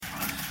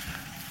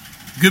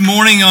Good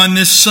morning on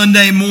this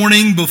Sunday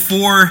morning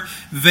before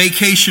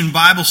Vacation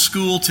Bible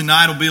School.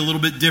 Tonight will be a little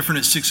bit different.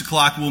 At 6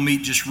 o'clock we'll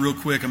meet just real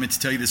quick. I meant to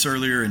tell you this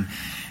earlier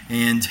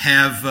and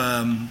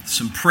have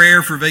some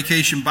prayer for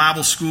Vacation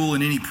Bible School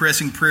and any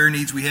pressing prayer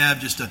needs we have.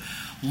 Just a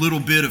little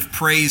bit of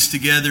praise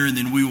together, and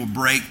then we will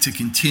break to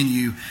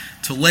continue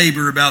to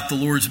labor about the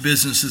Lord's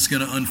business that's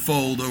going to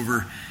unfold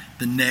over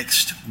the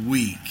next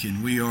week.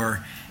 And we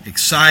are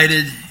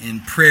excited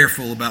and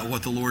prayerful about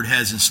what the Lord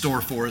has in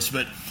store for us.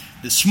 But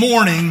this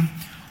morning,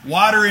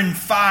 Water and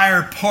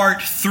Fire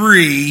Part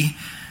 3,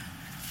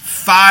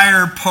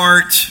 Fire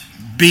Part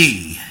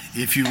B,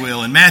 if you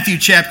will. In Matthew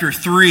chapter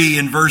 3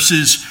 and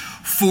verses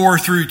 4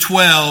 through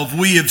 12,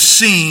 we have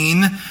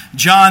seen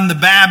John the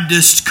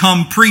Baptist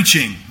come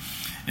preaching.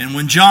 And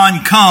when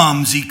John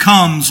comes, he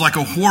comes like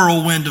a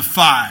whirlwind of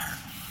fire,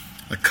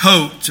 a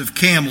coat of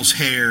camel's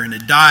hair and a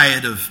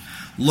diet of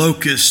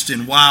locust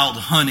and wild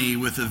honey,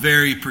 with a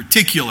very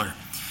particular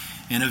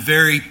and a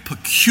very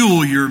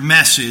peculiar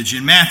message.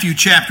 In Matthew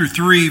chapter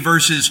 3,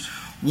 verses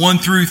 1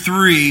 through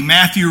 3,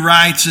 Matthew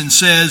writes and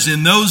says,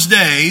 "In those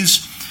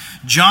days,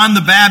 John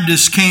the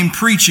Baptist came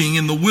preaching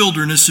in the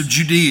wilderness of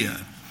Judea.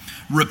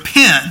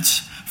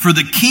 Repent, for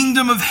the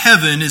kingdom of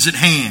heaven is at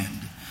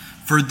hand.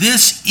 For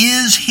this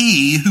is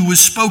he who was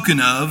spoken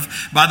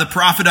of by the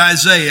prophet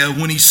Isaiah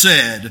when he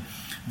said,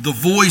 the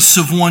voice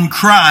of one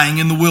crying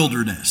in the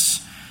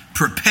wilderness,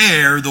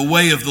 prepare the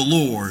way of the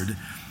Lord,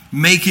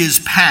 make his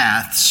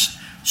paths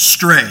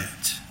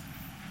straight."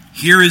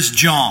 Here is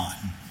John,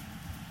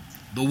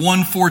 the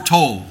one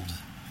foretold,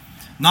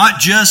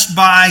 not just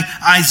by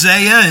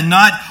Isaiah and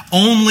not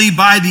only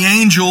by the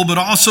angel, but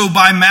also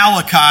by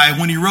Malachi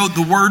when he wrote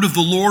the word of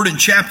the Lord in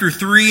chapter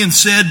 3 and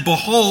said,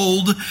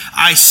 "Behold,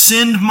 I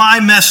send my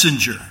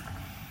messenger,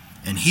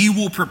 and he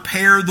will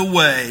prepare the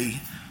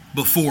way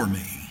before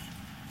me."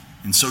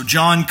 And so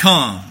John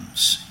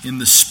comes in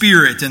the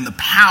spirit and the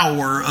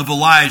power of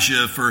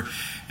Elijah, for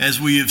as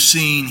we have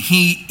seen,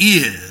 he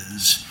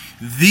is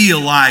the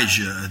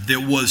Elijah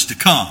that was to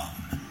come,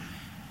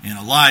 and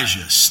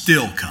Elijah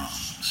still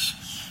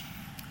comes.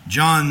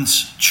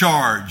 John's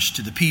charge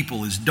to the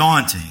people is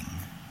daunting: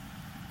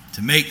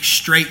 to make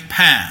straight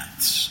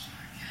paths,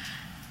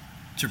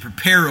 to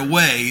prepare a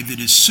way that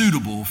is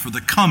suitable for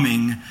the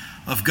coming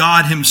of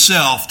God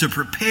himself, to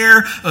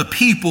prepare a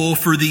people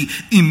for the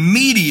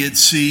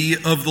immediacy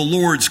of the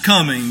Lord's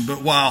coming.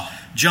 But while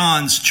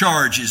John's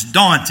charge is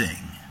daunting,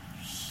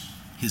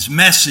 his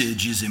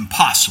message is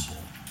impossible.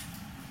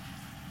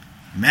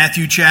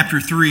 Matthew chapter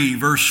 3,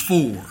 verse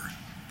 4,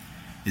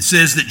 it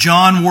says that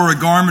John wore a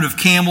garment of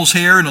camel's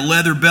hair and a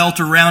leather belt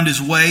around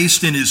his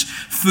waist, and his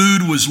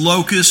food was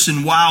locusts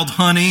and wild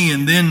honey.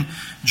 And then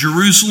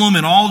Jerusalem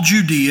and all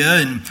Judea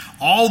and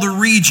all the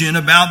region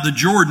about the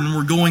Jordan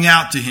were going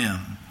out to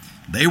him.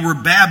 They were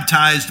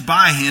baptized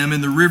by him in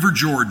the river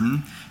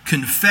Jordan,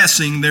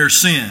 confessing their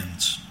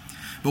sins.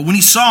 But when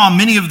he saw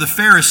many of the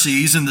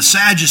Pharisees and the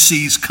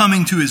Sadducees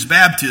coming to his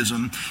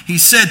baptism, he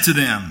said to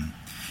them,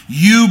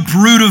 "You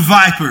brood of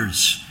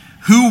vipers,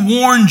 who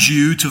warned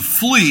you to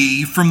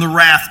flee from the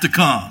wrath to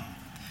come?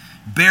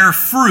 Bear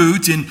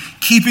fruit in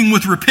keeping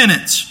with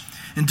repentance,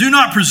 and do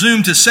not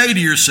presume to say to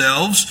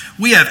yourselves,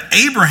 'We have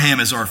Abraham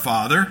as our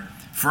father.'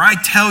 For I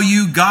tell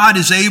you, God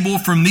is able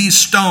from these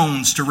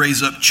stones to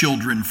raise up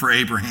children for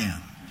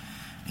Abraham.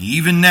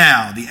 Even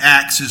now the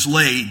axe is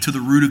laid to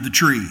the root of the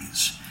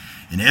trees.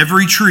 And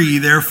every tree,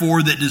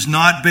 therefore, that does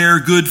not bear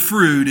good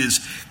fruit is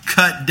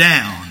cut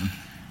down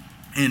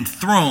and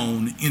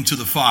thrown into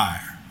the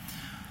fire."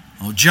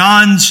 Well,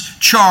 John's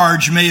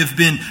charge may have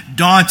been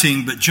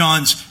daunting, but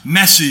John's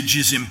message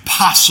is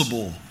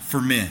impossible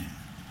for men.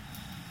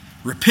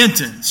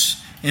 Repentance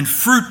and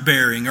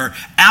fruit-bearing are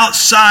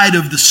outside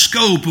of the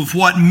scope of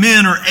what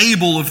men are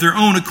able of their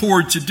own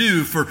accord to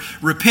do, for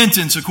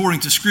repentance, according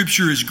to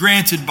Scripture, is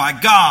granted by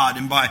God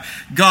and by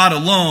God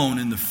alone,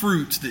 and the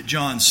fruit that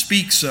John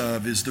speaks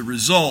of is the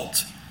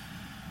result,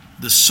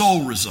 the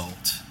sole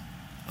result,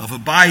 of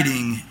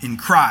abiding in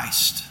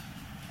Christ.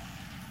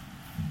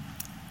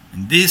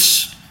 And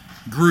this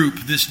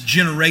group, this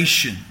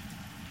generation,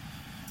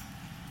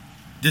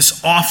 this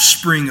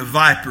offspring of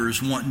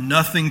vipers want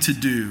nothing to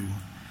do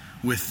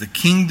with the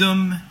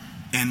kingdom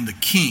and the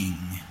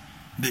king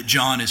that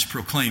John is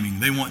proclaiming.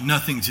 They want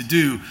nothing to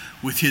do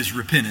with his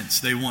repentance.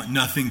 They want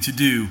nothing to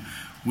do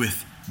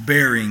with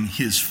bearing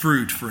his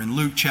fruit. For in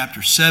Luke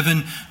chapter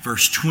 7,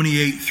 verse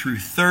 28 through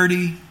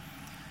 30,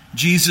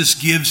 Jesus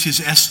gives his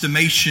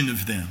estimation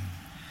of them.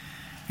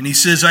 And he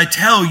says, "I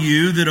tell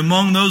you that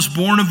among those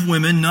born of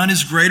women, none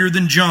is greater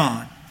than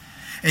John.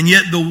 And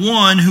yet the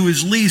one who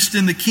is least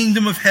in the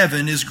kingdom of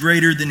heaven is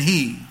greater than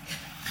he."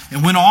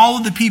 And when all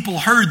of the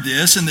people heard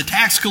this, and the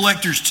tax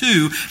collectors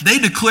too, they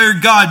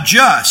declared God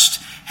just,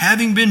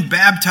 having been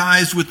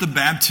baptized with the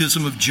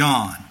baptism of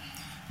John.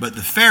 But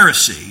the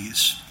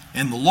Pharisees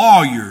and the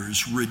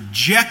lawyers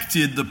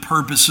rejected the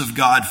purpose of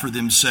God for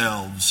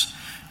themselves,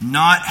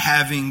 not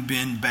having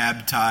been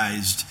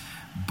baptized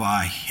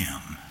by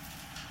him.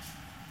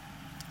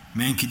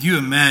 Man, could you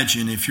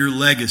imagine if your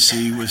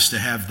legacy was to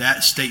have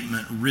that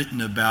statement written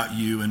about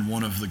you in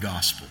one of the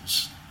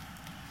Gospels?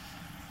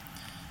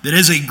 That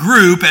as a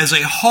group, as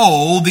a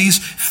whole, these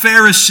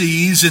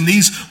Pharisees and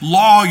these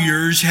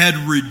lawyers had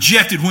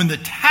rejected, when the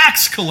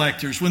tax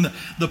collectors, when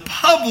the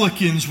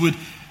publicans would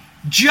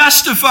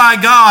justify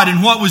God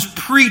in what was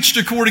preached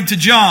according to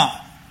John,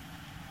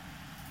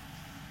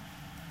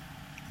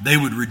 they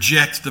would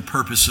reject the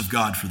purpose of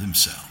God for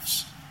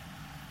themselves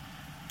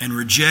and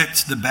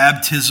reject the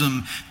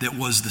baptism that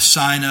was the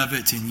sign of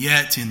it. And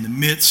yet, in the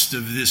midst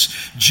of this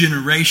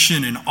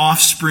generation and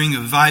offspring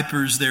of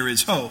vipers, there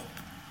is hope.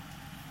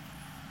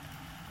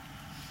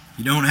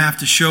 You don't have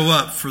to show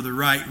up for the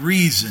right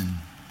reason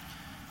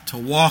to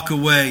walk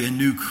away a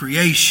new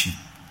creation.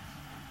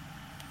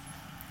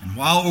 And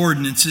while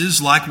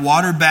ordinances like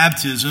water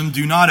baptism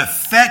do not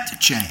affect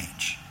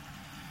change,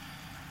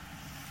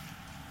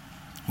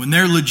 when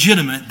they're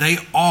legitimate, they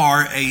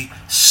are a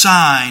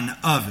sign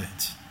of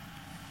it.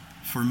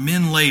 For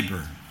men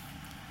labor,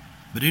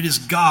 but it is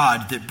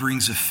God that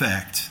brings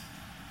effect.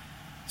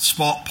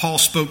 Paul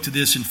spoke to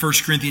this in 1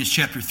 Corinthians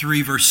chapter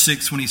 3, verse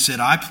 6, when he said,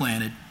 I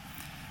planted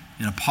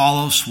and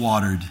Apollos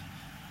watered,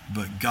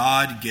 but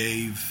God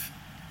gave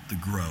the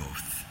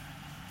growth.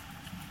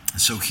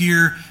 And so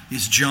here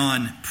is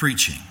John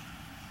preaching.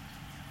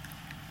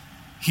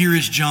 Here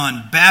is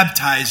John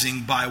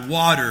baptizing by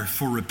water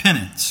for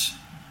repentance.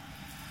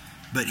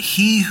 But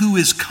he who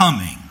is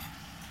coming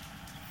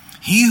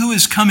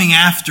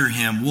after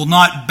him will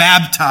not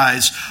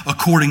baptize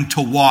according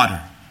to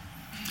water.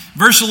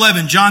 Verse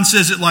 11, John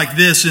says it like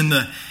this in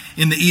the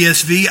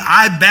ESV,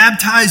 I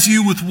baptize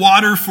you with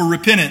water for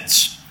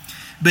repentance,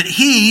 but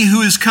he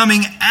who is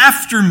coming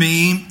after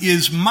me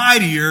is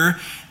mightier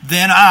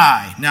than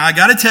I. Now I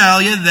got to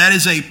tell you, that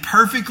is a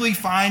perfectly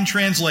fine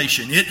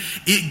translation.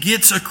 It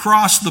gets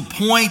across the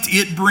point.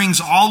 It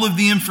brings all of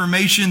the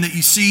information that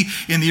you see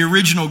in the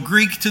original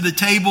Greek to the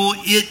table.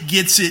 It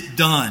gets it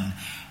done.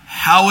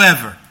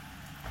 However,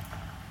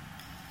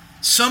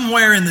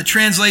 somewhere in the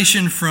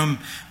translation from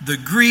the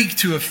Greek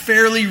to a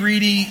fairly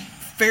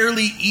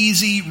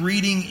easy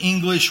reading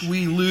English,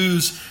 we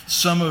lose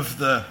some of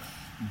the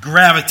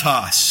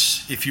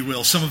gravitas, if you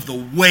will, some of the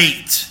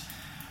weight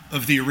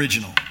of the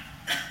original.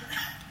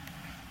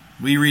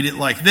 We read it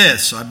like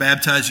this, I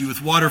baptize you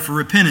with water for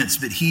repentance,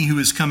 but he who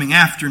is coming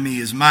after me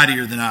is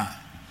mightier than I.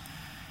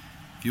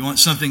 If you want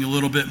something a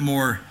little bit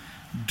more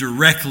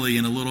directly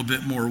and a little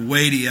bit more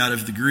weighty out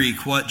of the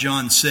Greek, what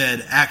John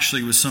said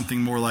actually was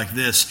something more like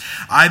this.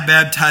 I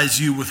baptize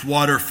you with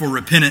water for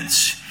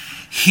repentance.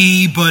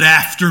 He but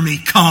after me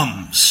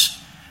comes,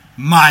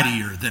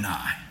 mightier than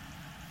I.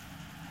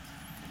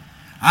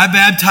 I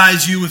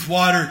baptize you with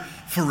water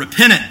for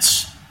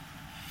repentance.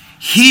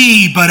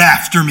 He but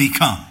after me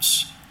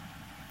comes.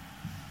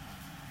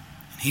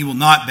 He will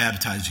not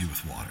baptize you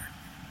with water.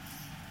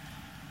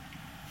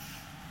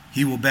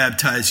 He will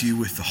baptize you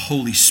with the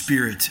Holy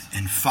Spirit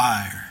and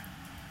fire,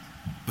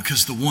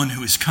 because the one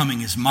who is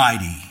coming is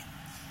mighty.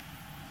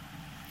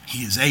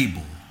 He is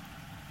able.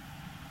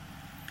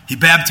 He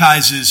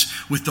baptizes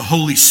with the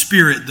Holy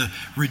Spirit, the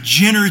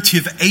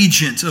regenerative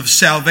agent of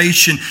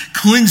salvation,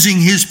 cleansing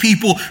his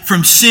people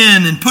from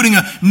sin and putting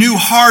a new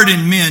heart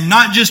in men.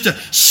 Not just a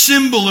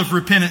symbol of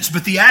repentance,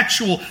 but the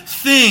actual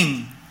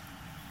thing.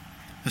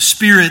 A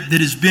spirit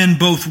that has been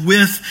both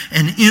with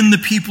and in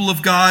the people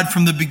of God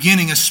from the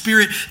beginning. A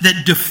spirit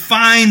that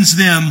defines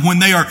them when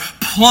they are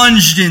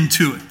plunged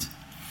into it.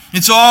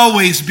 It's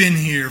always been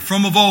here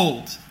from of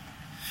old.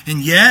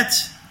 And yet,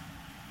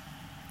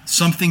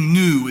 something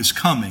new is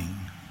coming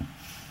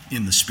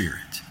in the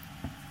Spirit.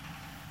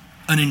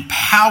 An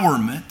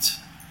empowerment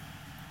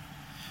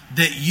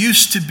that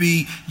used to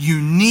be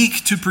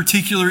unique to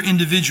particular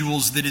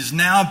individuals that is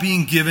now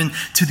being given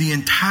to the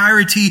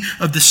entirety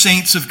of the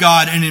saints of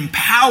God. An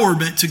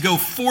empowerment to go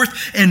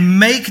forth and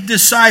make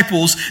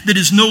disciples that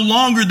is no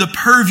longer the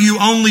purview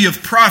only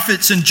of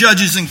prophets and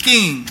judges and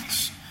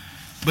kings,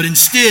 but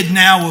instead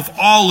now of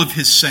all of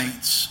his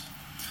saints.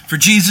 For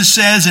Jesus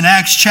says in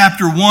Acts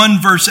chapter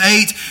 1 verse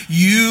 8,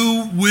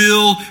 you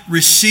will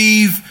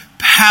receive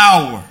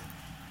power.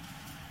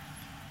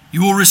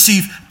 You will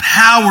receive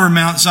power,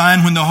 Mount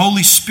Zion, when the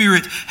Holy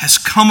Spirit has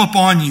come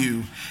upon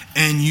you,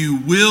 and you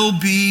will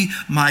be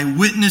my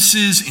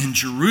witnesses in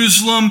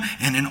Jerusalem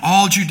and in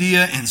all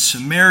Judea and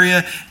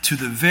Samaria to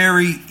the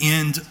very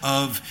end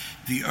of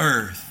the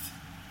earth.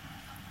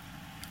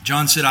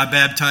 John said, I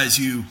baptize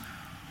you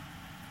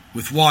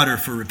with water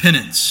for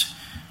repentance,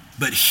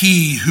 but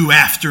he who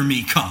after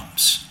me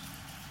comes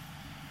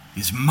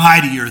is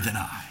mightier than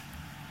I.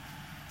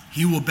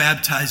 He will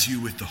baptize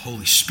you with the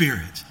Holy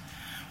Spirit,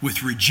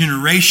 with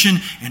regeneration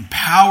and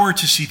power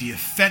to see the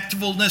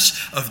effectiveness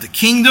of the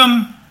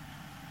kingdom.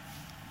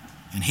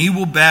 And he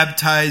will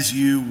baptize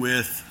you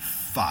with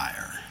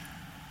fire.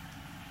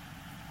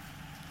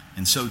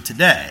 And so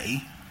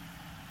today,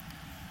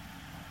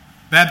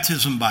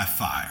 baptism by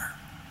fire.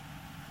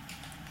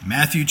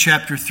 Matthew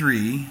chapter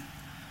 3,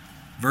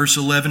 verse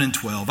 11 and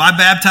 12. I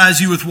baptize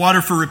you with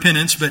water for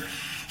repentance, but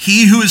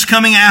He who is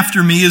coming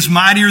after me is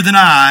mightier than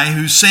I,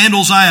 whose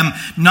sandals I am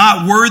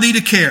not worthy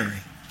to carry.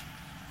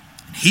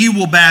 He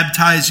will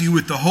baptize you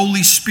with the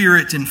Holy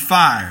Spirit and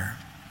fire.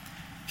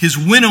 His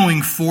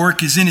winnowing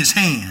fork is in his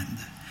hand,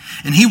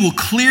 and he will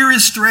clear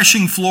his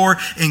threshing floor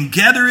and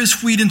gather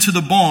his wheat into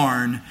the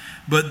barn,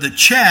 but the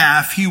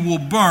chaff he will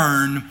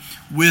burn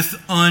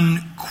with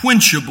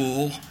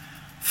unquenchable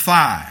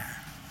fire.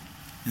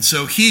 And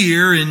so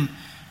here in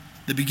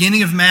the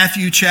beginning of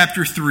Matthew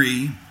chapter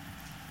 3,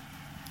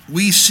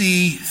 we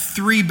see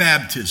three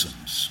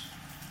baptisms: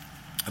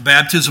 a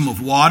baptism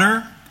of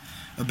water,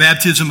 a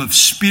baptism of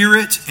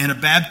spirit, and a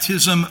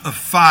baptism of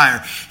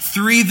fire.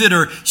 Three that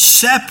are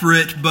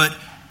separate but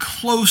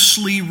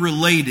closely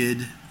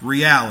related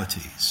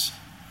realities.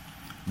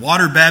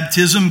 Water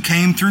baptism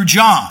came through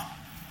John,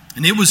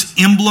 and it was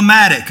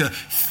emblematic, a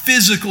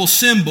physical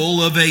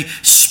symbol of a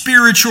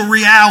spiritual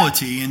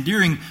reality. And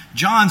during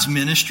John's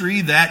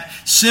ministry, that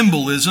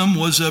symbolism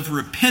was of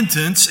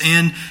repentance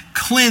and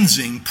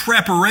cleansing,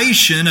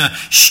 preparation, a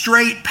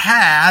straight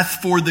path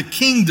for the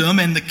kingdom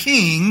and the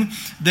king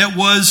that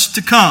was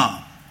to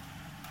come.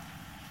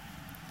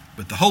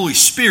 But the Holy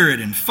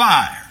Spirit and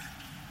fire,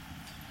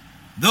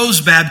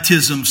 those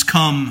baptisms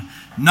come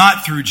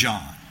not through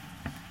John,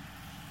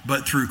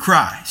 but through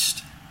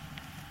Christ.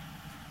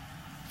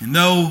 And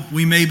though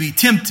we may be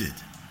tempted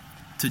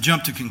to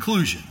jump to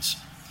conclusions,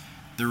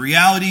 the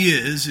reality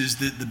is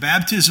that the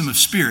baptism of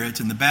spirit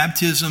and the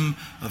baptism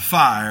of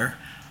fire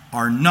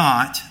are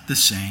not the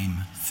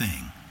same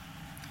thing.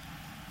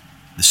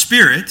 The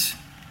Spirit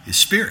is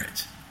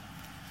spirit.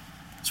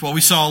 That's what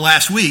we saw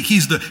last week.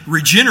 He's the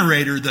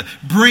regenerator, the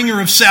bringer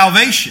of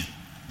salvation.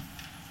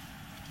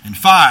 And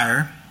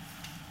fire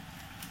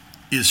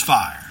is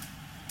fire.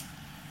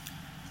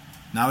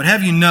 Now I would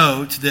have you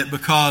note that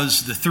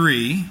because the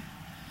three,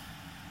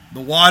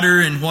 the water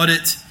and what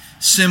it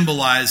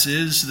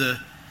symbolizes, the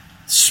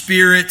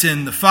spirit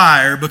and the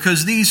fire,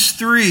 because these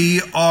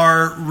three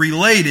are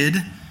related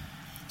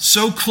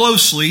so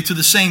closely to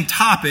the same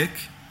topic,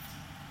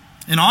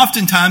 and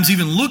oftentimes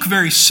even look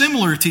very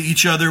similar to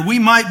each other, we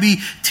might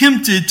be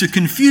tempted to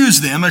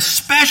confuse them,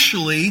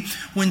 especially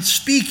when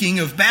speaking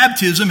of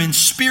baptism in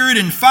spirit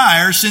and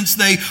fire, since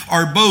they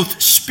are both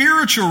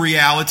spiritual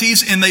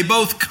realities and they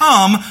both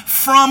come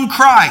from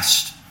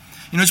Christ.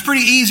 You know, it's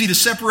pretty easy to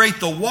separate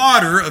the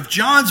water of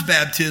John's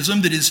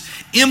baptism that is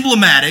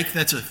emblematic.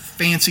 That's a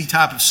fancy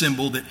type of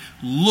symbol that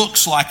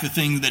looks like the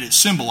thing that it's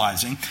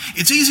symbolizing.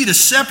 It's easy to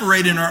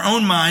separate in our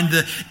own mind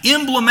the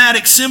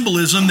emblematic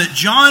symbolism that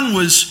John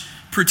was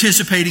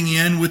participating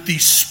in with the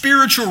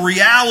spiritual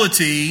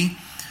reality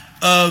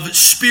of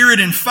spirit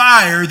and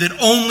fire that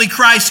only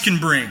Christ can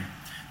bring.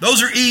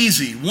 Those are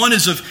easy. One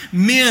is of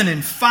men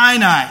and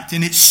finite,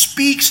 and it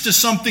speaks to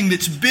something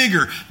that's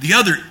bigger. The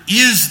other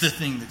is the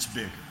thing that's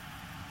bigger.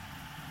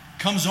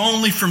 Comes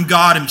only from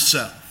God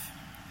Himself.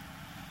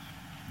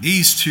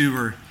 These two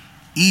are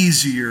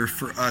easier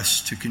for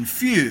us to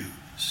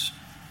confuse,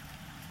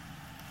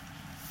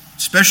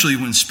 especially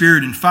when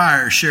spirit and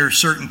fire share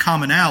certain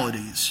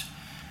commonalities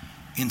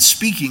in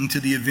speaking to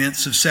the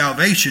events of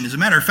salvation. As a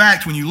matter of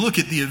fact, when you look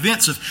at the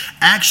events of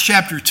Acts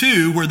chapter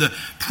 2, where the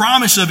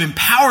promise of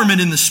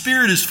empowerment in the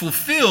Spirit is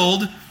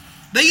fulfilled,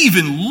 they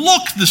even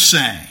look the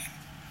same.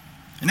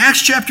 In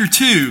Acts chapter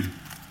 2,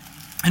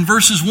 in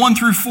verses 1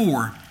 through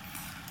 4,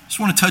 just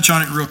want to touch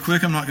on it real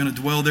quick. I'm not going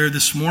to dwell there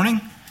this morning.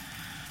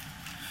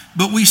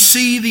 But we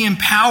see the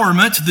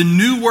empowerment, the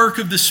new work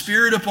of the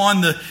Spirit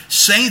upon the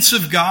saints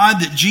of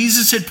God that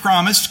Jesus had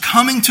promised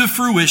coming to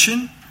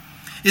fruition.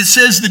 It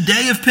says the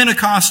day of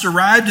Pentecost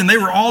arrived and they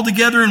were all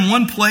together in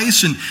one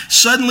place, and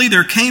suddenly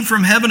there came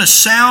from heaven a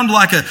sound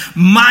like a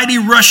mighty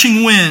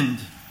rushing wind.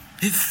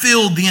 It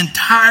filled the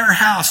entire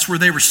house where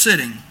they were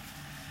sitting.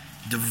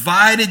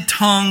 Divided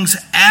tongues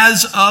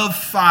as of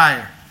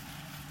fire.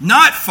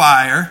 Not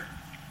fire,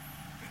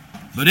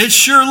 but it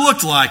sure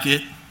looked like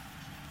it.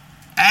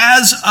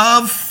 As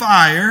of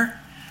fire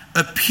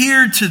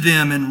appeared to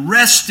them and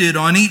rested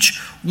on each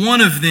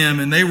one of them,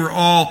 and they were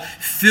all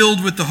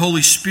filled with the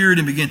Holy Spirit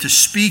and began to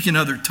speak in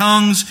other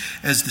tongues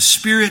as the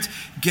Spirit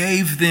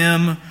gave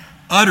them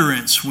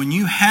utterance. When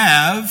you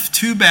have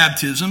two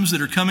baptisms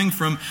that are coming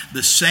from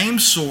the same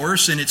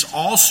source, and it's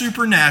all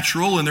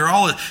supernatural, and they're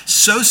all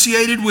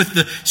associated with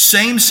the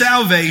same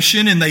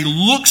salvation, and they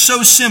look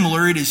so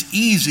similar, it is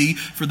easy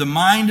for the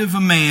mind of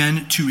a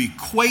man to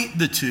equate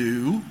the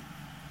two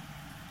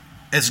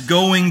as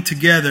going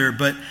together.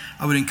 But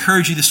I would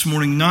encourage you this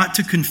morning not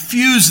to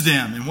confuse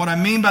them. And what I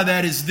mean by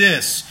that is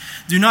this: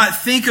 do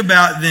not think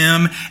about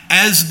them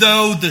as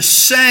though the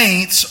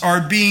saints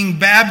are being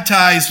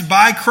baptized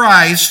by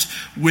Christ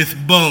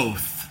with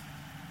both.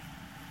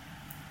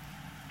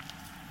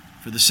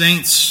 For the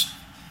saints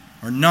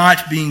are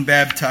not being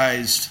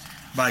baptized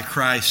by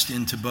Christ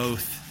into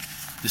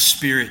both the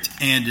Spirit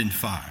and in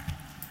fire.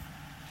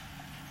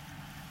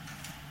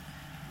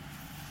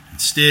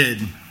 Instead,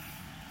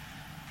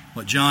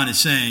 what John is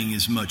saying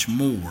is much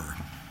more.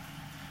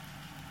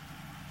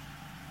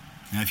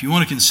 Now, if you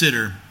want to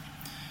consider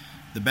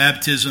the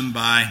baptism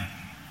by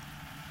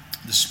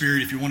the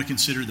Spirit, if you want to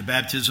consider the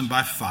baptism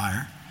by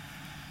fire,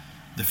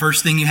 the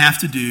first thing you have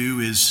to do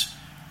is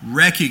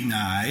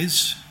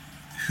recognize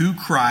who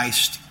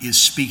Christ is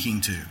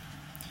speaking to.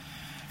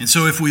 And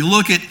so if we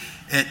look at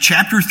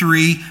chapter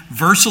 3,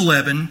 verse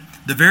 11,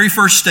 the very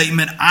first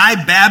statement,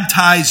 I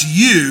baptize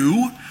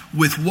you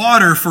with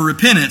water for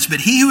repentance,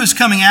 but he who is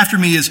coming after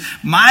me is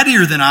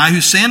mightier than I,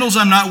 whose sandals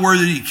I'm not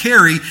worthy to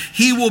carry.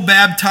 He will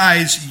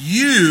baptize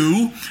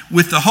you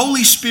with the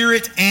Holy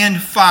Spirit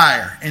and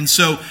fire. And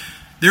so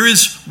there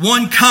is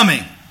one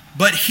coming,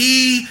 but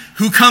he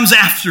who comes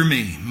after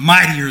me,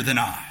 mightier than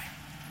I.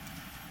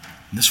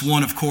 And this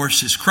one, of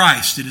course, is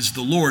Christ. It is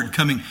the Lord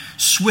coming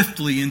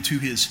swiftly into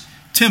his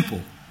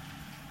temple.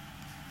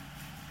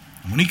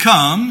 When he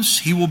comes,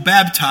 he will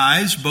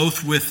baptize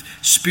both with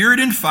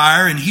spirit and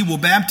fire, and he will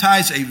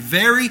baptize a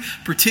very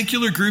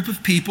particular group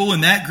of people,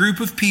 and that group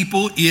of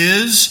people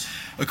is,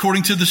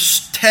 according to the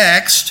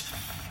text,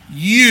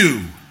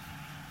 you.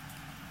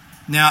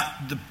 Now,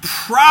 the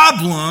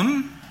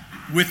problem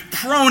with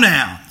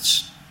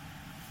pronouns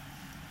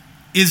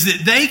is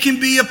that they can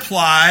be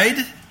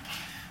applied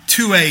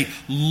to a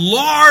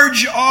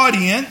large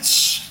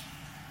audience,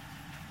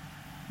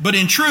 but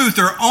in truth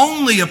are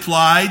only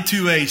applied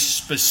to a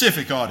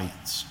specific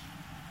audience.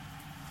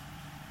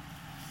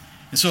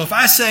 And so if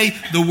I say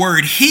the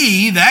word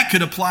he, that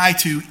could apply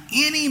to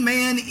any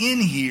man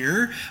in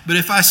here. But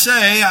if I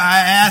say I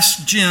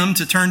asked Jim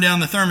to turn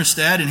down the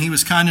thermostat and he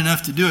was kind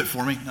enough to do it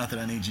for me, not that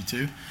I need you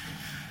to,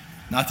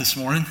 not this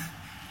morning,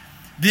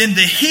 then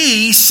the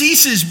he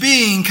ceases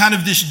being kind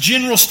of this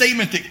general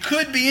statement that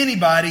could be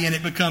anybody, and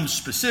it becomes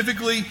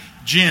specifically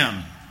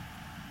Jim.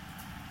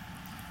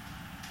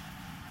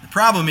 The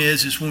problem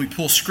is when we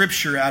pull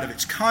Scripture out of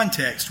its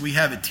context, we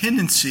have a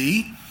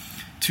tendency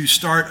to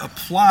start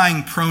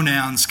applying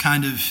pronouns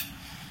kind of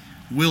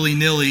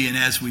willy-nilly and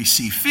as we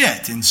see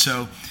fit. And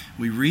so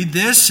we read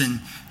this, and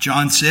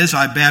John says,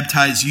 I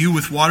baptize you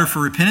with water for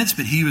repentance,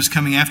 but he who is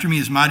coming after me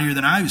is mightier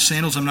than I, whose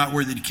sandals I'm not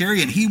worthy to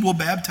carry, and he will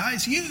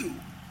baptize you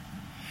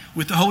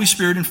with the Holy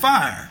Spirit and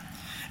fire.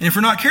 And if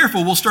we're not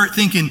careful, we'll start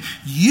thinking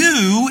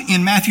you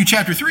in Matthew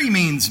chapter 3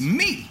 means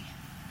me.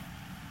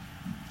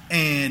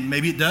 And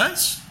maybe it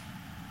does,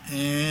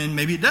 and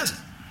maybe it doesn't.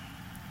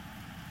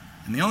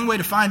 And the only way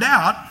to find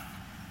out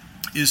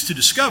is to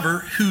discover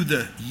who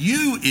the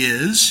you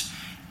is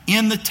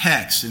in the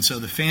text. And so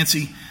the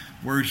fancy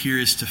word here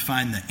is to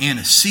find the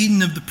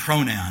antecedent of the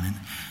pronoun. And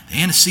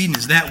the antecedent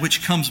is that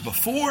which comes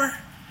before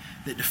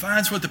that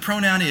defines what the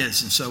pronoun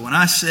is. And so when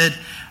I said,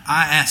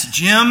 I asked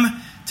Jim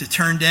to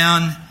turn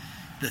down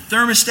the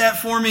thermostat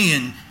for me,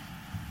 and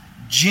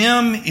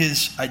Jim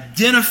is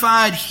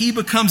identified, he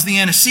becomes the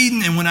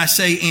antecedent. And when I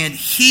say, and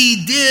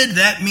he did,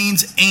 that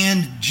means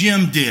and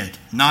Jim did,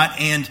 not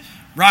and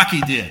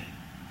Rocky did.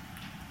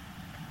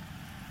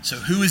 So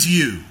who is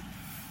you?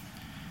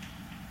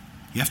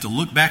 You have to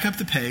look back up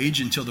the page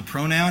until the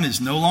pronoun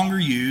is no longer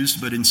used,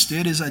 but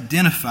instead is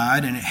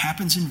identified, and it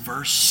happens in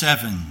verse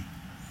 7.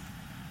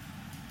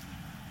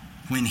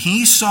 When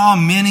he saw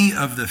many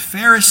of the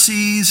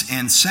Pharisees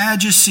and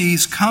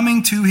Sadducees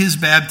coming to his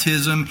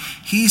baptism,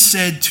 he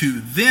said to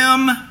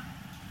them,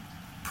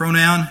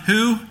 pronoun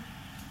who?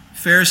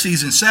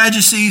 Pharisees and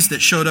Sadducees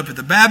that showed up at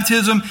the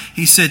baptism.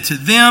 He said to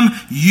them,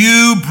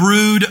 you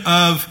brood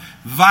of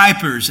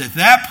vipers. At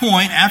that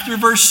point, after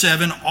verse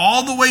 7,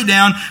 all the way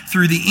down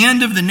through the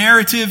end of the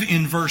narrative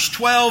in verse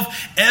 12,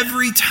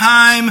 every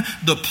time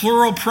the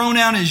plural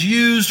pronoun is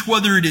used,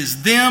 whether it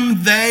is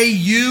them, they,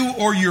 you,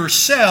 or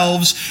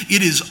yourselves,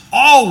 it is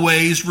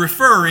always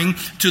referring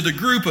to the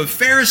group of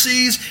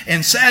Pharisees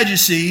and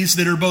Sadducees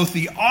that are both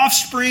the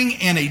offspring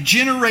and a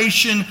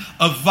generation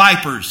of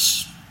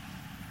vipers.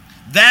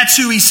 That's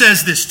who he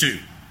says this to.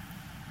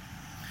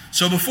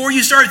 So before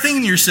you start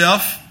thinking to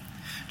yourself,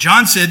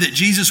 John said that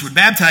Jesus would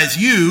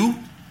baptize you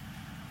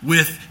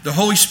with the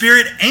Holy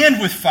Spirit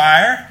and with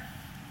fire.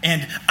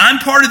 And I'm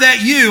part of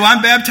that you.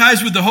 I'm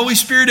baptized with the Holy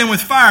Spirit and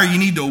with fire. You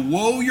need to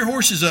whoa your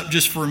horses up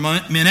just for a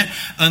minute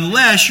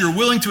unless you're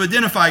willing to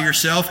identify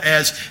yourself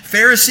as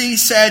Pharisee,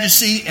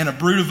 Sadducee, and a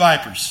brood of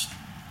vipers.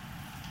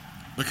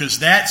 Because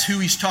that's who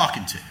he's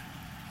talking to.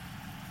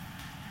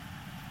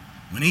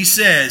 When he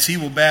says he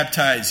will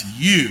baptize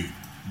you,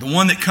 the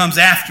one that comes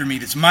after me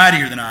that's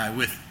mightier than I,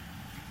 with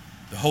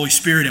the Holy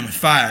Spirit and with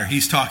fire,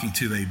 he's talking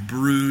to a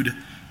brood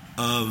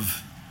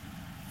of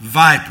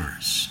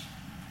vipers,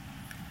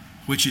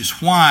 which is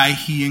why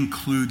he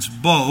includes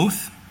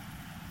both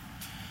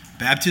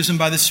baptism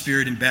by the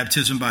Spirit and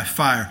baptism by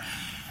fire.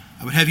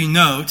 I would have you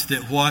note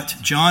that what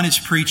John is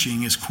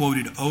preaching is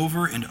quoted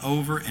over and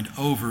over and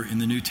over in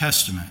the New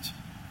Testament.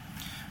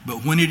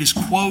 But when it is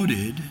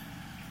quoted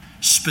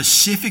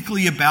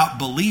specifically about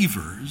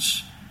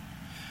believers,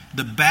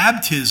 the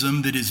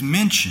baptism that is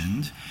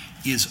mentioned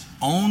is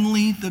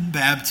only the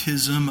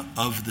baptism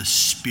of the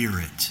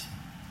Spirit.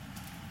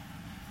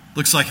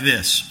 Looks like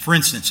this. For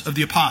instance, of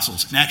the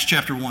apostles in Acts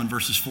chapter 1,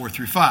 verses 4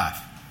 through 5.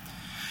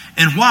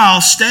 And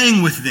while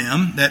staying with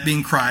them, that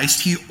being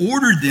Christ, he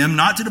ordered them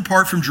not to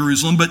depart from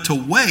Jerusalem, but to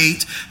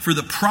wait for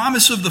the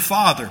promise of the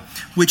Father,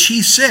 which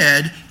he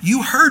said,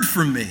 "You heard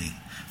from me.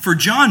 For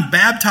John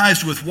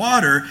baptized with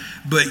water,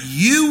 but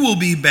you will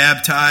be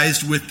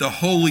baptized with the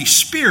Holy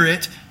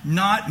Spirit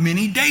not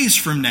many days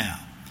from now."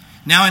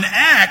 Now in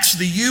Acts,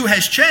 the you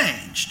has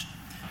changed.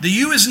 The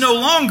you is no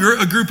longer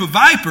a group of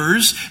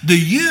vipers. The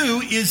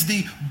you is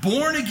the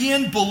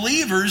born-again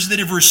believers that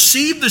have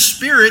received the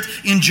Spirit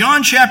in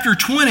John chapter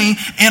 20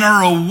 and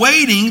are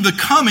awaiting the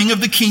coming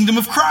of the kingdom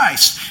of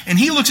Christ. And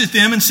he looks at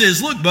them and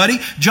says, "Look, buddy,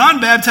 John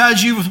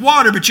baptized you with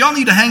water, but y'all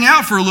need to hang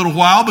out for a little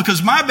while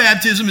because my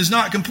baptism is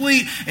not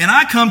complete, and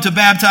I come to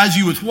baptize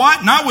you with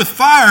what? Not with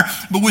fire,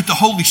 but with the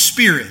Holy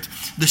Spirit."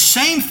 The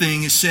same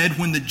thing is said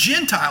when the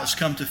Gentiles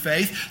come to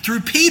faith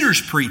through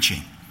Peter's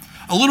preaching.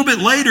 A little bit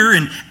later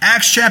in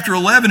Acts chapter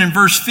 11 and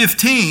verse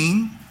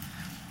 15,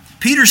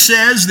 Peter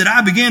says that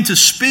I began to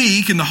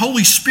speak and the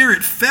Holy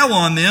Spirit fell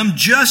on them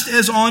just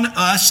as on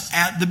us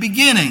at the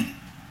beginning.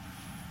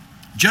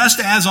 Just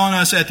as on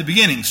us at the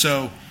beginning.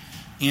 So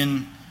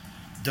in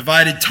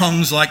divided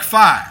tongues like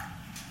fire.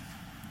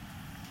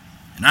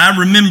 And I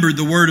remembered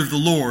the word of the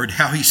Lord,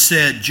 how he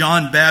said,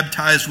 "John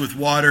baptized with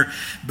water,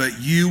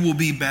 but you will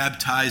be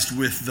baptized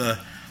with the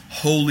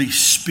Holy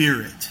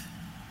Spirit."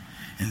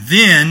 And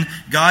then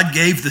God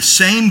gave the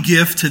same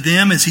gift to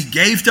them as he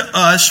gave to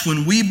us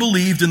when we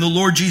believed in the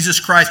Lord Jesus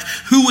Christ.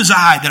 Who was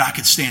I that I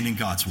could stand in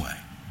God's way?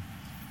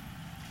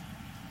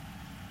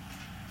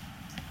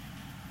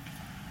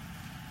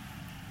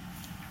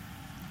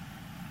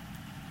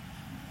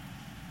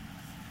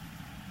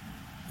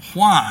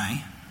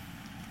 Why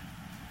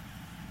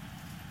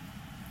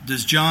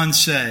does John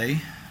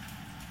say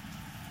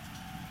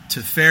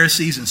to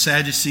Pharisees and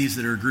Sadducees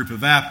that are a group of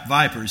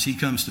vipers, he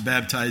comes to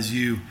baptize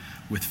you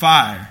with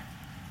fire,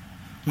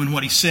 when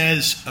what he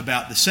says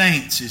about the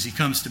saints is he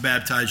comes to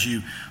baptize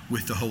you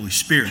with the Holy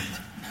Spirit?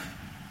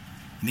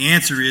 And the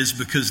answer is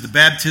because the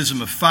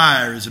baptism of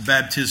fire is a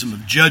baptism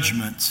of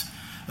judgment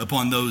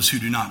upon those who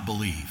do not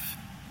believe.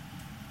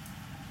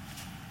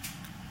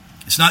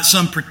 It's not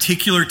some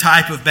particular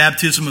type of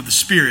baptism of the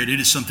Spirit. It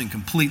is something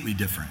completely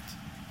different.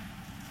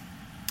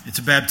 It's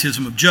a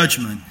baptism of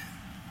judgment.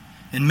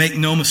 And make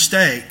no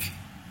mistake,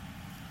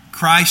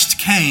 Christ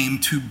came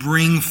to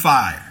bring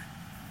fire.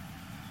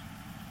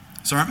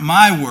 These aren't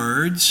my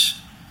words,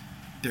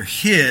 they're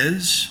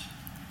his.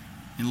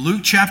 In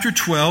Luke chapter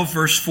 12,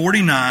 verse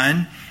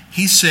 49,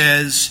 he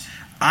says,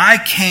 "I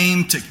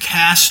came to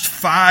cast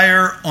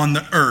fire on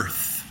the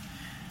earth."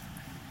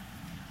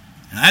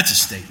 Now that's a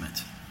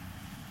statement.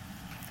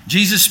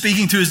 Jesus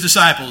speaking to his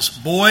disciples,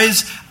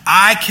 "Boys,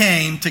 I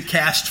came to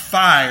cast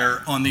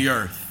fire on the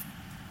earth."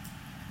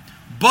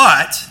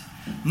 But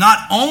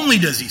not only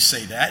does he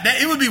say that,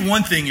 it would be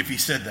one thing if he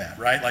said that,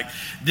 right? Like,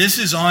 this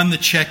is on the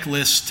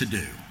checklist to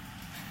do.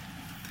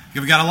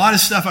 We've got a lot of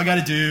stuff I got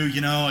to do.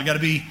 I got to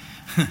be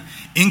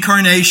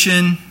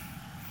incarnation,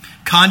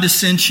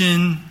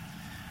 condescension,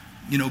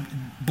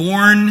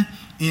 born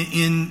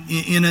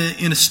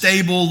in a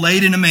stable,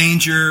 laid in a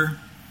manger.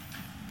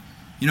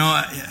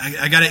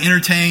 I got to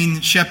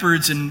entertain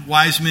shepherds and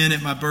wise men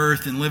at my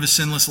birth and live a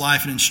sinless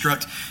life and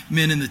instruct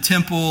men in the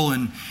temple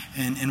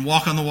and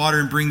walk on the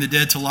water and bring the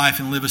dead to life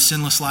and live a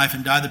sinless life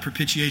and die the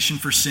propitiation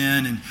for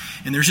sin.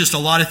 And there's just a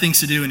lot of things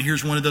to do. And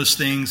here's one of those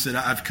things that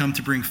I've come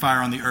to bring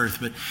fire on the earth.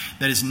 But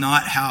that is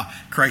not how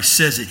Christ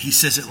says it. He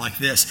says it like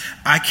this: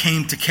 "I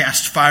came to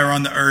cast fire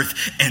on the earth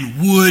and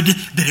would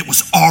that it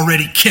was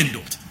already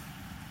kindled."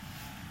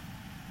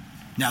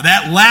 Now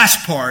that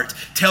last part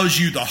tells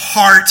you the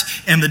heart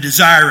and the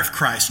desire of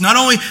Christ. Not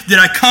only did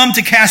I come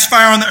to cast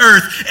fire on the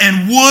earth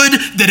and would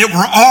that it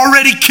were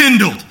already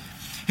kindled.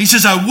 He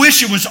says, I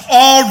wish it was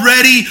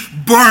already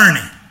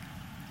burning.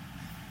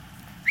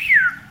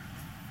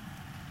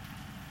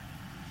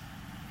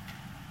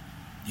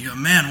 You go,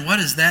 man, what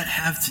does that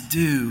have to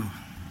do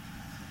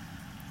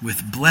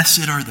with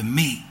blessed are the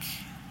meek?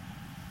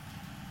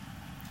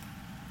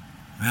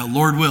 Well,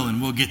 Lord willing,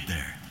 we'll get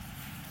there.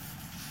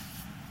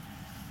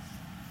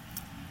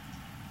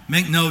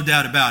 Make no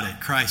doubt about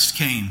it, Christ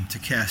came to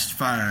cast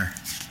fire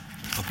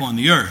upon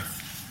the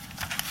earth.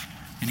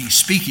 And he's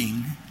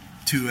speaking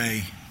to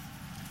a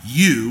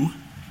you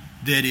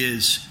that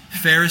is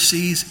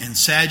Pharisees and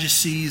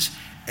Sadducees,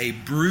 a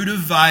brood of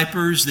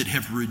vipers that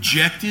have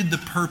rejected the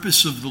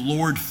purpose of the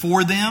Lord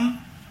for them,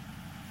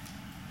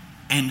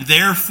 and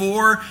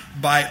therefore,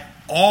 by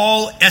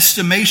all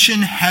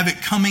estimation, have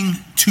it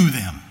coming to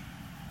them.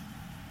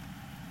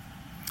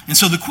 And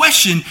so the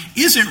question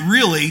isn't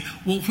really,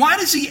 well, why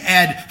does he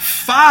add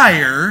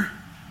fire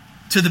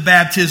to the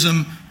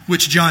baptism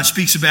which John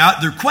speaks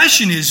about? The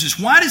question is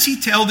why does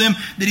he tell them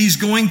that he's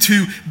going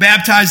to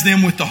baptize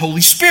them with the Holy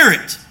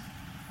Spirit?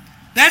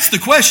 That's the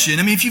question.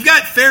 I mean, if you've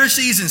got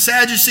Pharisees and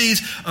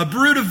Sadducees, a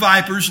brood of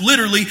vipers,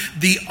 literally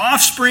the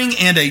offspring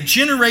and a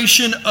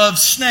generation of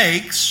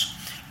snakes,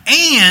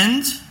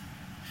 and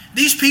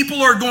these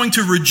people are going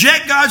to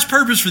reject God's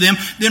purpose for them,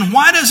 then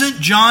why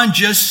doesn't John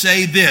just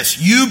say this?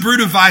 You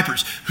brood of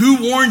vipers,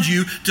 who warned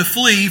you to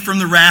flee from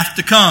the wrath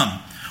to come?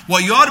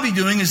 What you ought to be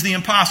doing is the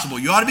impossible.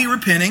 You ought to be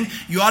repenting.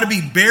 You ought to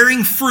be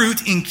bearing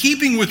fruit in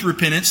keeping with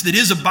repentance, that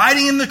is,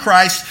 abiding in the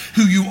Christ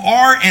who you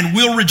are and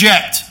will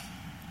reject.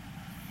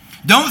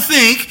 Don't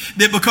think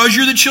that because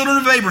you're the children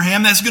of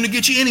Abraham, that's going to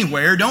get you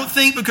anywhere. Don't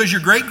think because your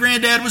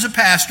great-granddad was a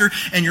pastor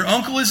and your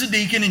uncle is a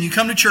deacon and you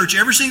come to church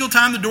every single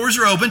time the doors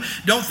are open.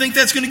 Don't think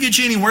that's going to get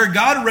you anywhere.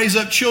 God will raise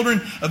up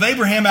children of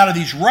Abraham out of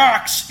these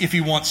rocks if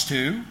He wants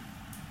to.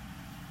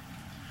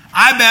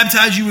 I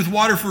baptize you with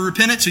water for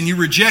repentance and you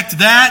reject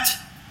that.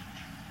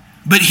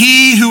 But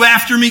He who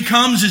after me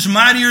comes is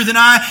mightier than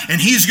I,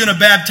 and He's going to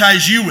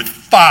baptize you with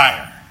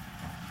fire.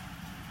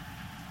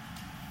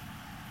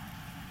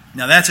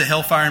 Now that's a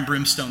hellfire and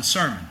brimstone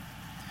sermon,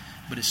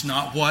 but it's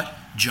not what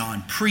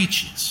John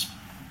preaches.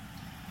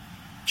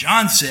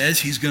 John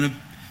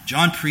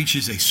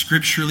preaches a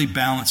scripturally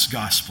balanced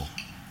gospel.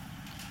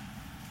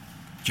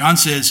 John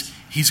says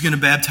He's going to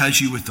baptize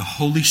you with the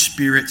Holy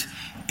Spirit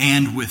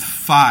and with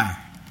fire.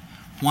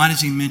 Why does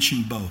he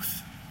mention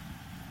both?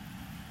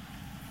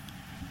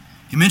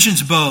 He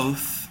mentions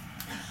both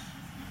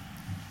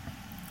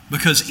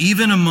because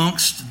even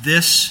amongst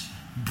this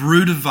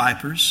brood of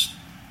vipers,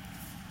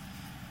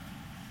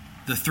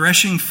 the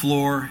threshing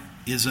floor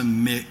is a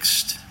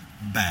mixed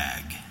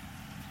bag.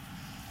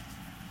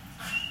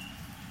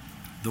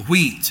 The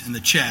wheat and the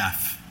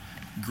chaff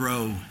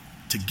grow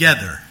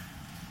together.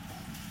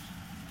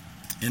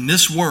 In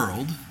this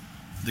world,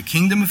 the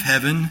kingdom of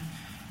heaven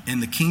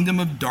and the kingdom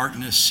of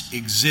darkness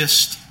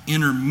exist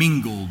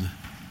intermingled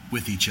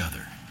with each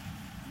other.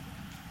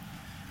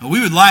 Now, we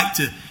would like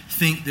to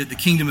think that the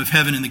kingdom of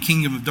heaven and the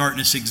kingdom of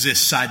darkness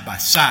exist side by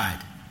side.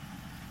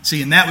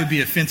 See, and that would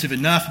be offensive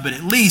enough, but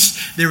at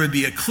least there would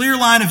be a clear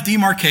line of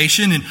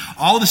demarcation, and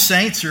all the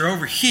saints are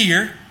over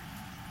here.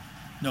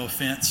 No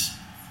offense.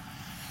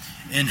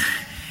 And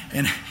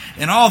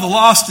all the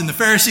lost and the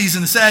Pharisees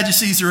and the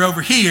Sadducees are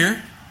over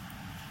here.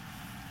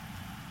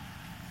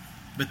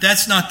 But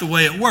that's not the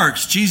way it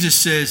works. Jesus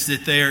says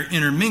that they are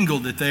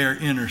intermingled, that they are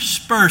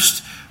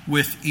interspersed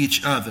with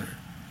each other.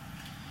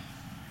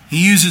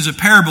 He uses a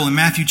parable in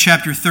Matthew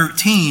chapter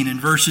 13 in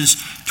verses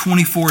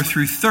 24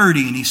 through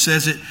 30, and he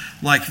says it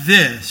like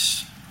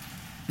this.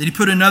 That he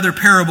put another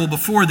parable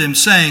before them,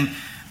 saying,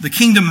 the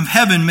kingdom of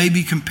heaven may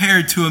be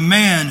compared to a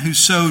man who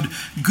sowed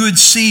good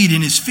seed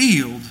in his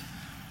field.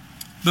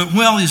 But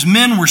while his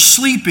men were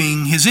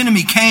sleeping, his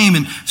enemy came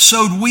and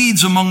sowed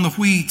weeds among the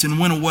wheat and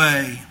went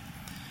away.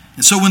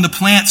 And so when the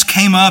plants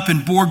came up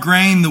and bore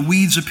grain, the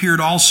weeds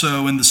appeared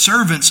also. And the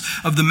servants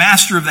of the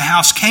master of the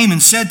house came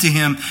and said to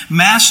him,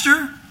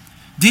 Master,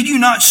 did you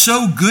not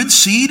sow good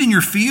seed in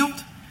your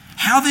field?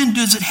 How then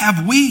does it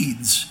have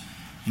weeds?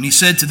 And he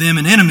said to them,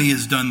 an enemy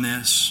has done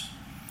this.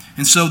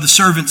 And so the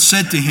servants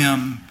said to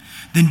him,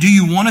 then do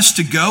you want us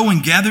to go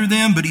and gather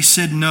them? But he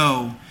said,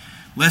 no,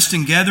 lest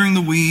in gathering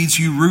the weeds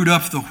you root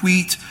up the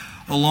wheat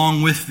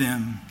along with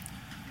them.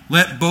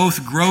 Let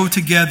both grow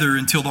together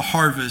until the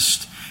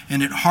harvest.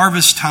 And at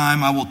harvest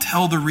time I will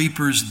tell the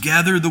reapers,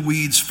 gather the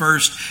weeds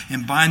first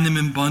and bind them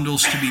in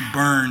bundles to be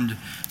burned,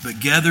 but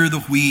gather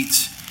the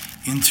wheat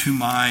into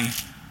my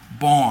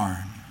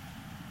barn.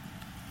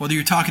 Whether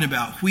you're talking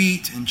about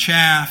wheat and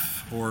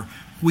chaff or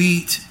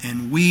wheat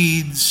and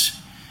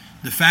weeds,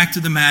 the fact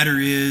of the matter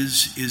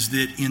is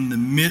that in the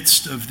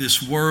midst of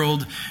this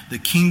world, the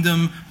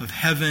kingdom of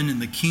heaven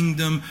and the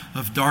kingdom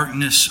of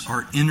darkness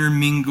are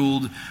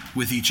intermingled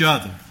with each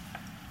other.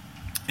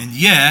 And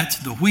yet,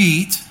 the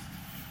wheat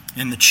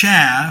and the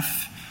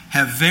chaff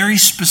have very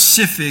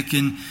specific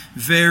and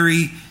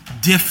very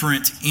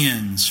different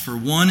ends. For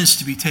one is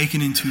to be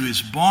taken into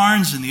his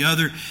barns and the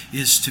other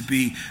is to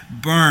be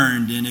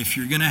burned. And if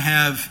you're going to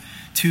have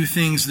two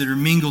things that are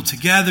mingled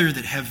together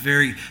that have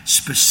very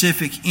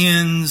specific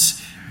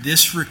ends,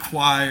 this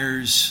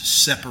requires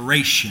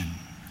separation.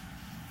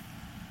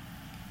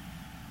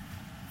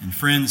 And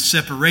friends,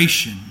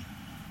 separation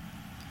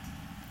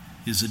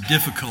is a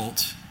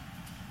difficult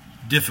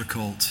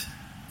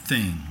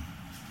thing.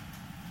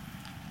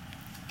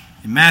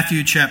 In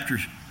Matthew chapter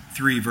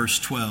 3, verse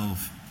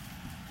 12,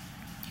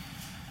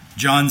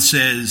 John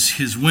says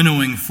his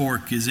winnowing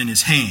fork is in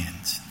his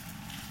hand,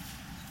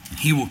 and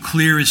he will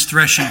clear his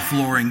threshing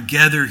floor and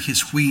gather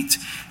his wheat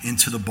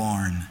into the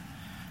barn,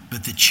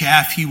 but the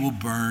chaff he will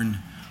burn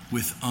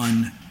with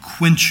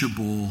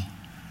unquenchable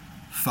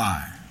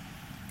fire.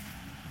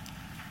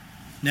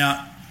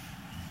 Now,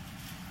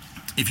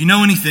 if you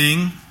know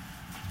anything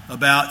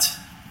about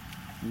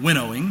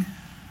winnowing,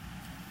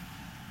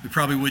 we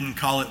probably wouldn't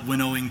call it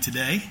winnowing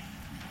today.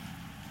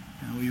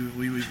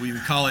 We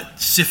would call it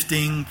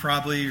sifting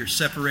probably, or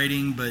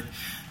separating, but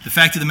the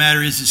fact of the matter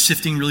is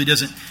sifting really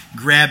doesn't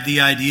grab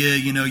the idea.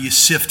 You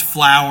sift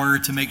flour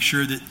to make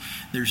sure that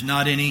there's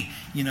not any,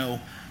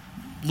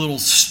 little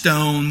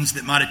stones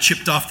that might have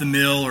chipped off the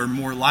mill, or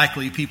more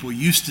likely people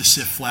used to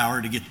sift flour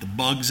to get the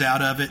bugs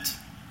out of it.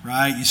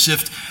 right? You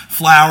sift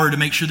flour to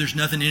make sure there's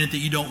nothing in it that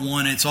you don't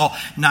want. It's all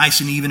nice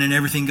and even and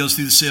everything goes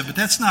through the sieve. But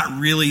that's not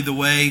really the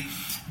way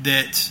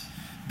that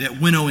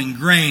winnowing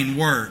grain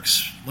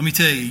works. Let me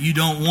tell you, you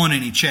don't want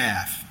any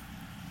chaff.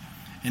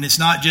 And it's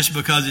not just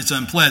because it's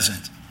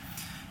unpleasant.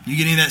 You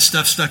get any of that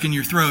stuff stuck in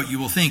your throat, you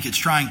will think it's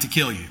trying to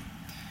kill you.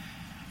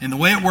 And the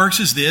way it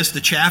works is this: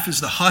 the chaff is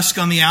the husk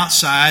on the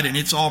outside, and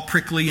it's all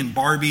prickly and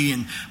barby,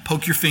 and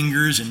poke your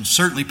fingers and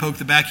certainly poke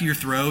the back of your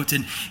throat.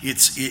 And it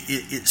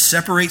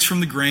separates from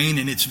the grain,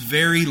 and it's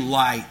very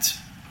light.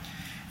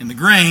 And the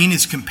grain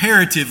is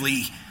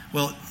comparatively,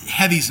 well,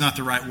 heavy is not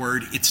the right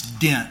word, it's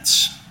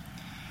dense.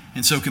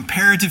 And so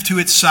comparative to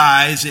its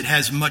size, it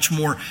has much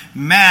more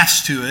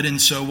mass to it.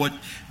 And so what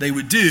they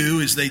would do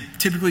is they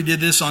typically did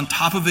this on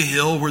top of a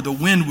hill where the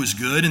wind was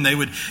good, and they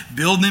would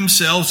build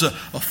themselves a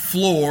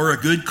floor, a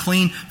good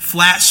clean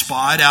flat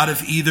spot out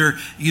of either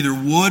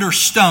wood or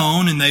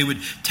stone, and they would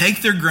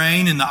take their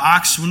grain, and the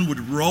oxen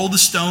would roll the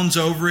stones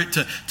over it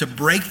to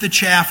break the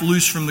chaff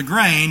loose from the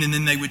grain, and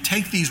then they would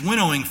take these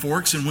winnowing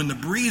forks, and when the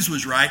breeze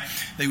was right,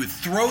 they would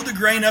throw the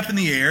grain up in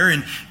the air,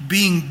 and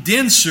being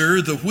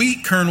denser, the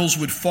wheat kernels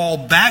would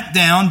fall back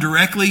down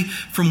directly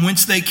from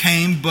whence they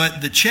came,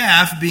 but the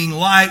chaff, being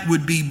light,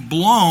 would be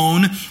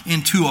blown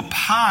into a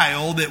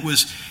pile that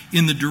was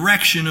in the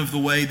direction of the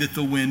way that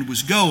the wind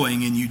was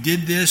going. And you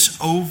did this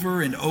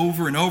over and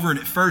over and over, and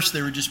at first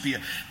there would just be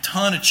a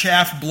ton of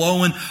chaff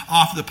blowing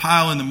off the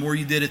pile, and the more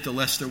you did it, the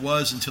less there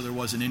was, until there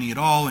wasn't any at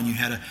all, and you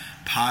had a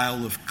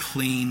pile of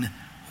clean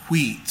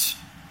wheat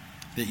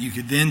that you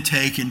could then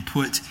take and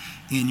put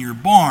in your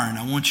barn.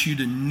 I want you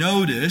to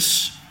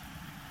notice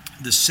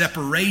the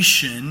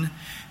separation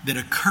that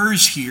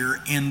occurs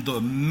here and the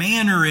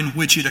manner in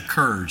which it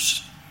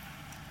occurs,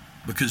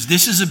 because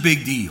this is a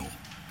big deal.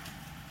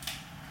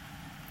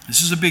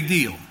 This is a big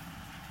deal.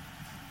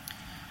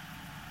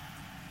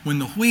 When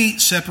the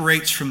wheat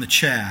separates from the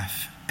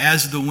chaff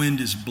as the wind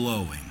is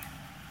blowing,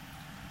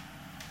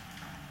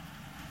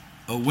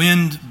 a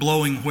wind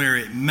blowing where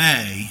it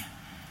may,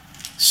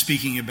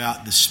 speaking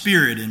about the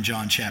Spirit in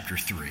John chapter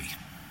 3.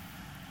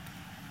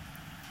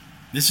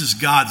 This is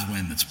God's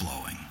wind that's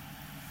blowing.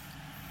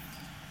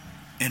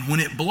 And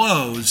when it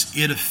blows,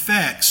 it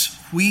affects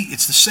wheat.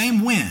 It's the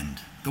same wind.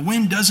 The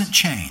wind doesn't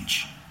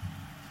change.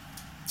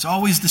 It's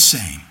always the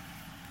same.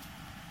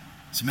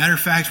 As a matter of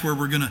fact, where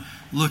we're going to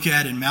look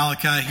at in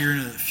Malachi here in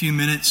a few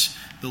minutes,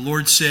 the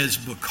Lord says,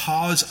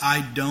 "Because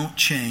I don't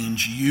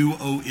change, you,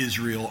 O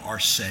Israel, are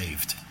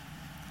saved."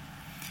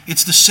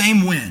 It's the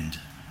same wind.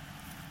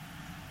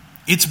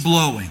 It's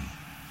blowing.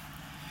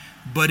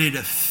 But it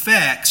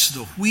affects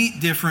the wheat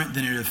different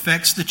than it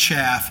affects the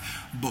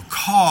chaff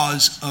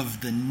because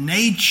of the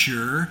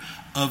nature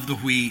of the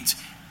wheat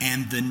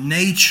and the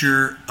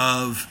nature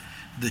of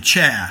the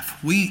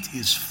chaff. Wheat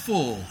is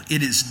full,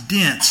 it is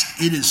dense,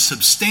 it is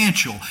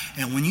substantial,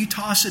 and when you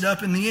toss it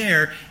up in the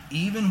air,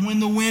 even when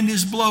the wind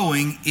is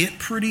blowing, it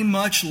pretty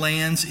much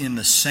lands in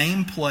the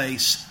same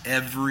place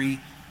every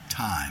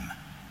time.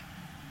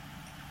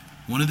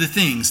 One of the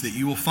things that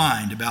you will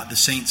find about the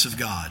saints of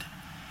God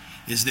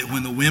is that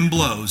when the wind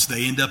blows,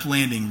 they end up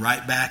landing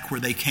right back where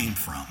they came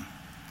from.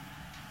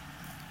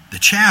 The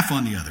chaff,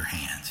 on the other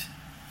hand,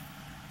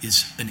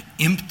 is an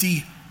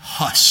empty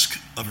husk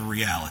of a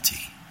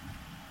reality.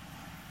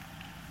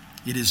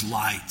 It is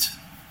light,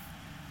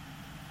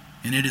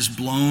 and it is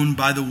blown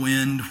by the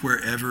wind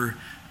wherever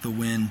the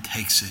wind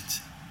takes it.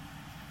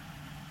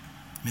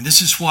 I mean,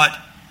 this is what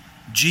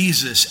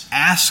Jesus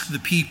asked the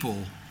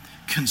people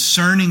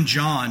concerning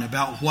John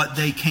about what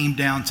they came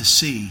down to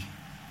see.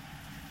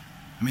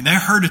 I mean, they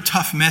heard a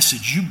tough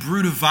message. "You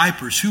brood of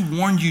vipers, who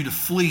warned you to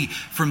flee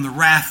from the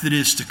wrath that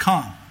is to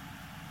come?"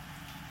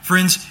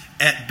 Friends,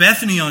 at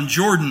Bethany on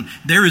Jordan,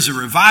 there is a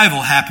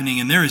revival happening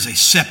and there is a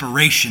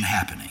separation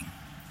happening.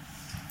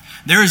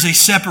 There is a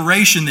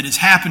separation that is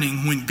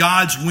happening when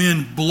God's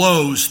wind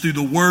blows through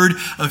the word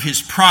of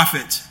His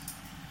prophet.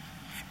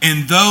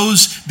 And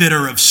those that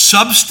are of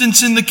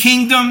substance in the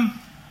kingdom,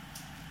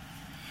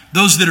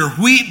 those that are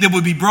wheat that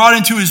would be brought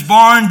into His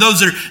barn, those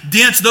that are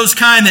dense, those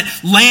kind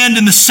that land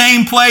in the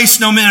same place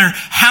no matter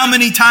how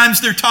many times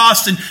they're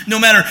tossed and no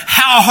matter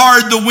how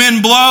hard the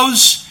wind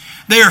blows,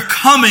 they are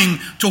coming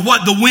to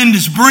what the wind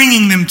is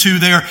bringing them to.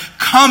 They are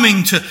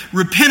coming to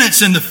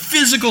repentance and the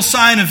physical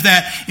sign of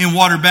that in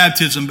water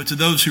baptism. But to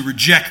those who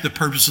reject the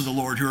purpose of the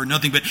Lord, who are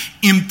nothing but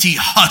empty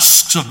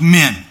husks of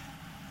men,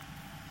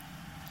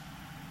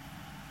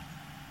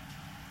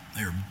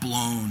 they are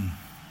blown.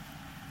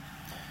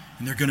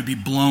 And they're going to be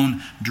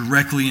blown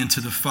directly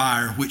into the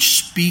fire, which,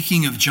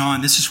 speaking of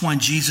John, this is why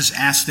Jesus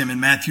asked them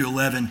in Matthew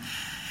 11,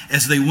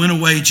 as they went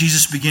away,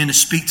 Jesus began to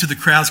speak to the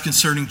crowds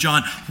concerning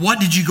John. "What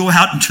did you go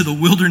out into the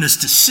wilderness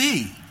to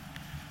see?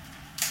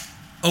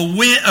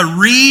 A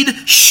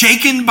reed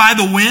shaken by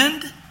the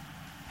wind?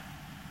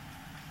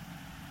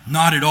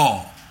 Not at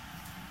all.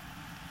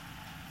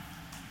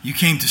 You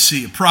came to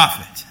see a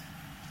prophet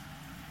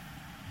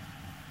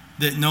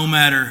that no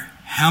matter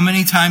how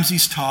many times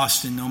he's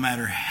tossed and no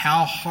matter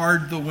how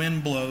hard the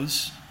wind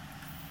blows,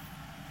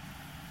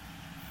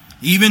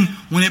 Even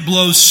when it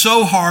blows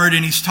so hard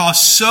and he's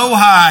tossed so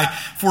high,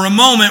 for a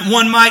moment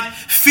one might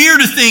fear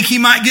to think he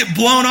might get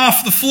blown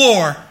off the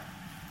floor.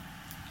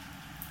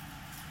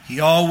 He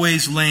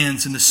always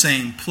lands in the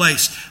same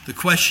place. The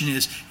question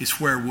is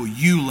where will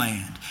you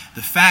land?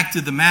 The fact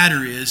of the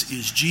matter is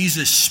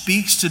Jesus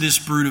speaks to this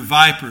brood of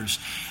vipers,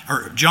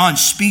 or John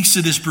speaks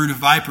to this brood of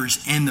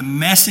vipers, and the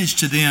message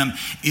to them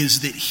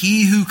is that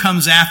he who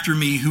comes after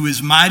me, who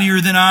is mightier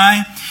than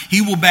I,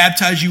 he will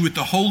baptize you with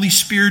the Holy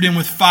Spirit and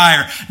with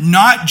fire,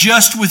 not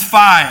just with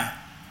fire.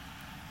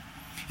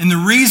 And the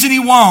reason he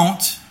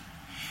won't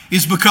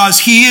is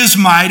because he is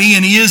mighty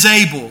and he is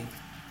able.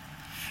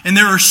 And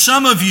there are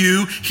some of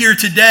you here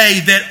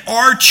today that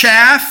are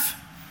chaff,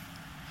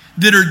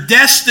 that are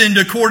destined,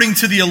 according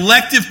to the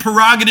elective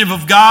prerogative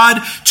of God,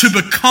 to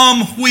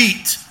become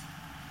wheat.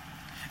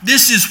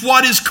 This is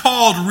what is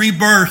called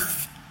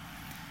rebirth.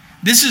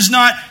 This is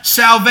not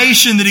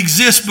salvation that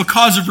exists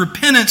because of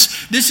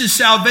repentance. This is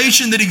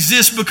salvation that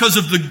exists because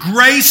of the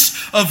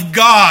grace of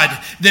God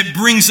that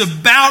brings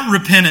about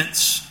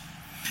repentance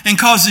and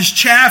causes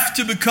chaff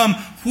to become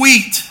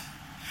wheat.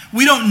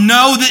 We don't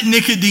know that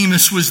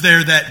Nicodemus was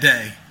there that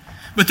day,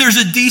 but there's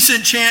a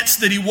decent chance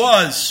that he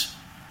was.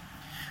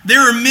 There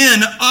are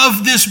men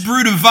of this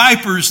brood of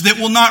vipers that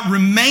will not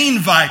remain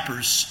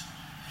vipers.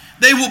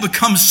 They will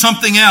become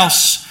something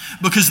else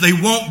because they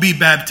won't be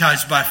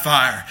baptized by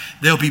fire.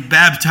 They'll be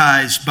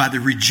baptized by the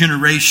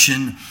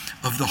regeneration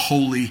of the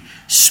Holy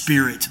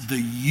Spirit.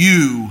 The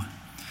you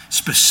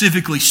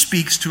specifically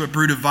speaks to a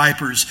brood of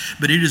vipers,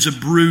 but it is a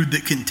brood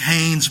that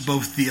contains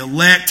both the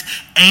elect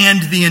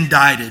and the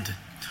indicted.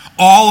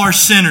 All are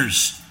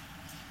sinners,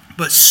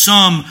 but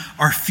some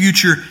are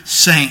future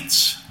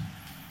saints.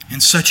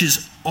 And such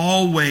is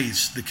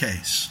always the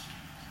case.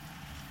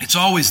 It's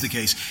always the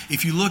case.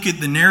 If you look at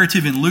the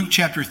narrative in Luke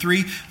chapter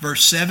 3,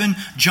 verse 7,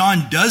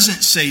 John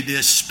doesn't say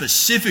this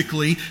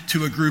specifically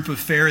to a group of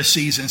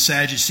Pharisees and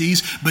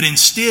Sadducees, but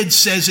instead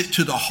says it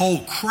to the whole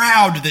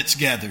crowd that's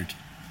gathered.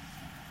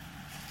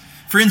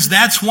 Friends,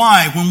 that's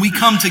why when we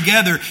come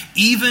together,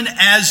 even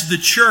as the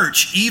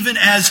church, even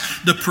as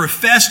the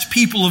professed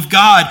people of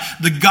God,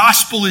 the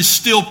gospel is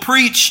still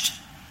preached.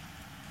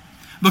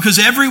 Because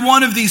every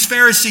one of these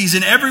Pharisees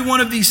and every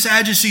one of these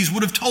Sadducees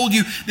would have told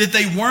you that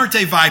they weren't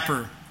a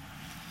viper.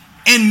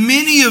 And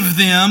many of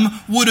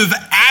them would have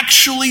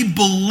actually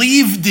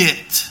believed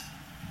it.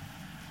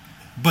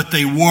 But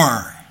they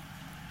were.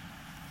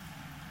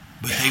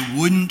 But they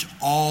wouldn't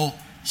all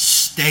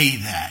stay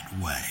that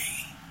way.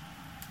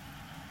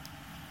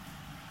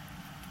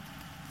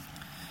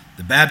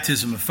 The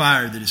baptism of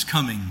fire that is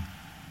coming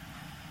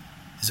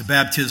is a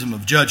baptism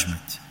of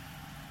judgment.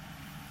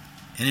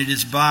 And it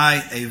is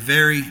by a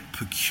very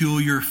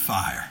peculiar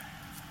fire.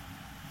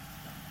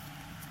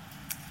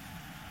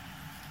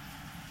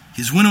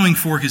 His winnowing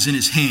fork is in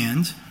his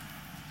hand,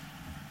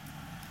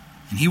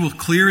 and he will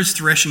clear his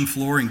threshing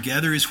floor and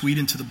gather his wheat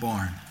into the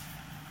barn.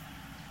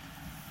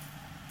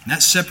 And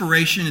that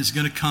separation is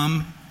going to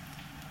come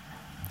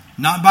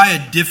not by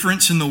a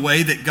difference in the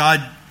way that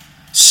God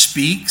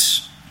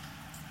speaks.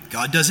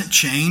 God doesn't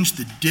change.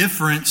 The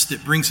difference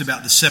that brings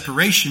about the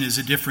separation is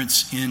a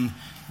difference in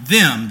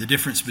them, the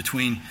difference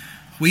between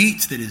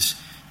wheat that is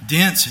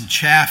dense and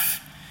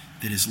chaff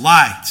that is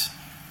light,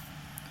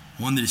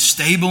 one that is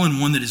stable and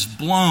one that is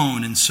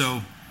blown. And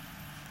so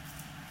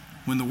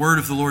when the word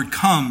of the Lord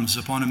comes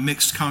upon a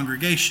mixed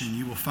congregation,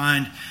 you will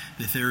find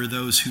that there are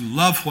those who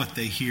love what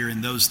they hear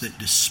and those that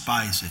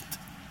despise it.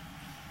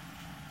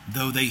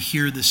 Though they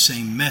hear the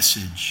same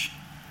message,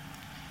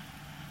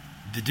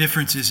 the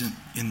difference isn't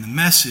in the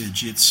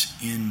message, it's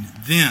in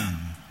them.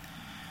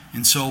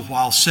 And so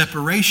while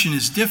separation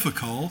is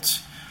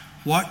difficult,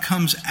 what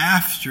comes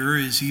after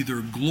is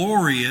either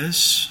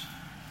glorious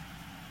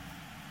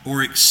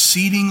or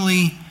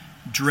exceedingly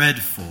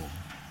dreadful.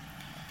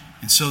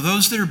 And so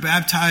those that are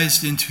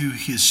baptized into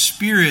his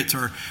Spirit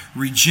are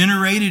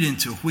regenerated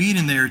into wheat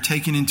and they are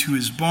taken into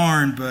his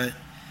barn, but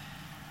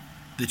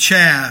the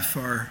chaff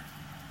are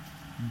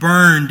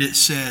burned, it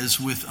says,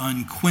 with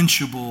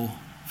unquenchable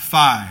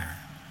fire.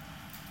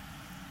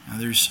 Now,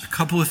 there's a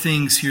couple of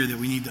things here that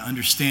we need to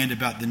understand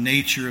about the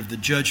nature of the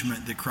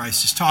judgment that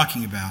Christ is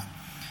talking about.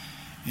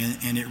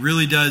 And it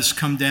really does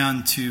come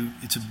down to,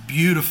 it's a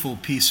beautiful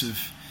piece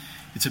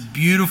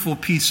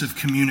of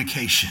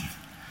communication.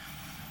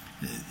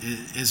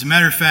 As a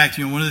matter of fact,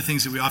 one of the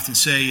things that we often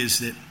say is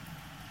that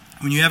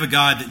when you have a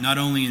God that not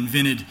only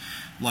invented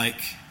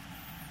like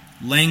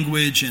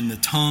language and the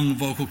tongue,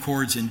 vocal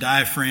cords and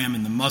diaphragm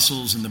and the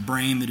muscles and the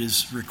brain that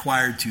is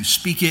required to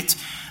speak it,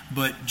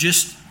 but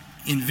just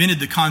invented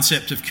the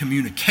concept of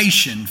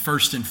communication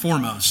first and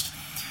foremost,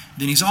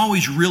 then he's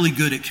always really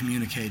good at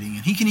communicating.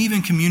 And he can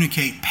even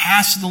communicate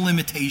past the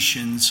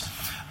limitations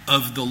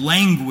of the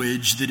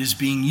language that is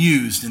being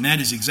used. And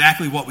that is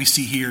exactly what we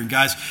see here. And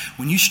guys,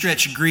 when you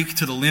stretch Greek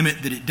to the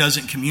limit that it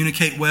doesn't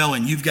communicate well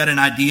and you've got an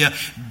idea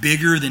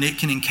bigger than it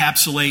can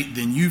encapsulate,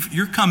 then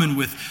you're coming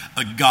with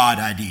a God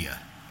idea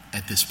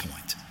at this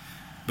point.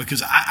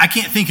 Because I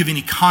can't think of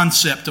any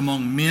concept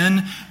among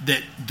men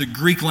that the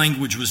Greek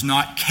language was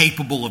not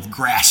capable of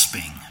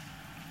grasping.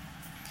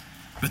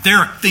 But there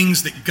are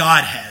things that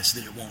God has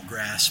that it won't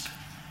grasp.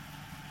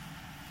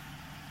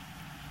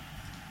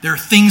 There are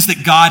things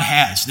that God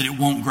has that it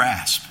won't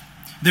grasp.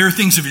 There are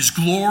things of His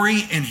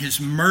glory and His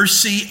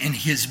mercy and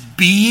His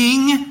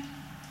being.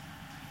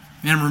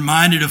 And I'm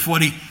reminded of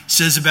what He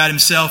says about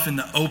Himself in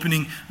the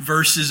opening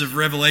verses of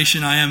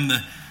Revelation. I am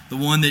the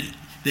one that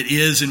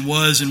is and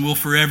was and will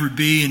forever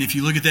be. And if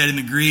you look at that in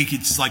the Greek,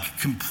 it's like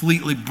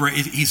completely,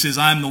 He says,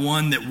 I'm the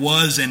one that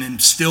was and am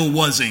still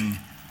wasing.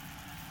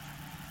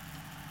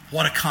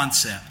 What a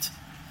concept.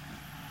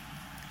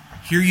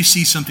 Here you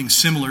see something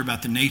similar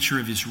about the nature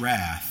of His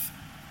wrath.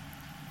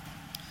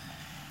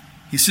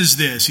 He says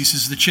this, He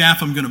says, the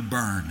chaff I'm going to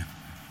burn.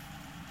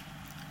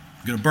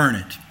 I'm going to burn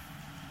it.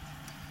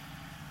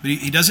 But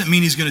he doesn't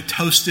mean He's going to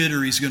toast it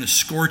or He's going to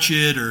scorch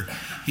it or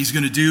He's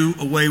going to do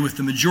away with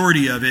the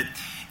majority of it.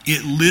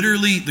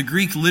 The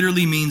Greek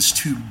literally means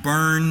to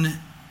burn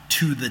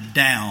to the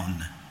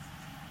down.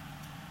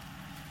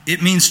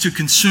 It means to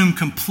consume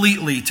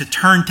completely, to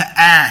turn to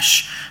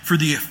ash for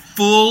the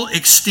full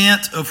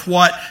extent of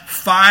what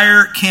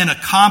fire can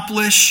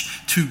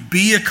accomplish, to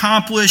be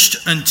accomplished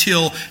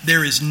until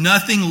there is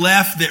nothing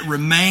left that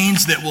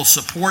remains that will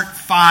support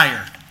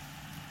fire.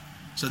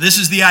 So this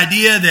is the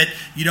idea that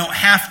you don't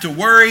have to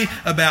worry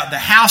about the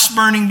house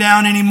burning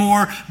down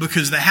anymore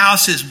because the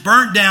house is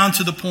burnt down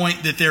to the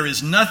point that there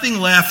is nothing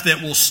left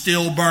that will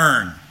still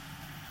burn.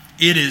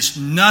 It is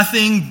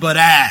nothing but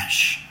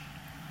ash.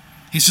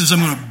 He says, I'm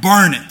going to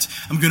burn it.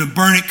 I'm going to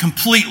burn it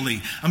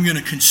completely. I'm going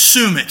to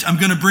consume it. I'm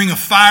going to bring a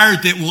fire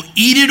that will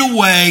eat it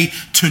away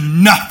to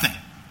nothing.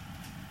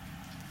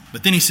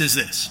 But then he says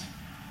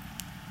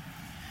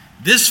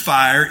this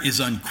fire is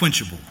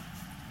unquenchable.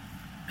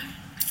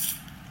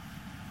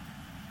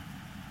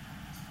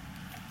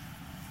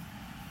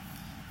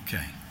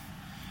 Okay.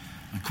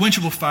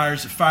 Unquenchable fire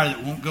is a fire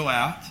that won't go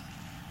out.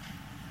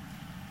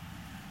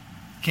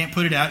 You can't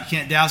put it out. You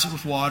can't douse it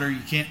with water.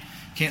 You can't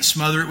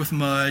smother it with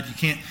mud.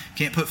 You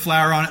can't put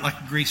flour on it like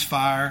a grease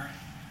fire.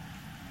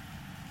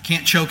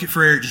 Can't choke it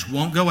for air. It just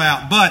won't go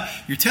out. But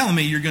you're telling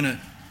me you're going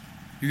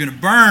to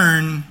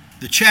burn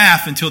the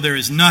chaff until there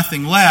is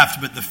nothing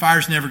left, but the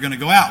fire's never going to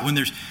go out. When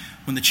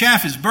the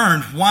chaff is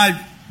burned,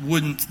 why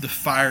wouldn't the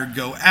fire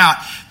go out?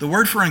 The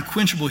word for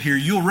unquenchable here,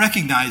 you'll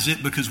recognize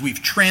it because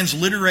we've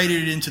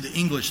transliterated it into the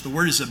English. The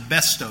word is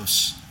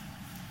asbestos.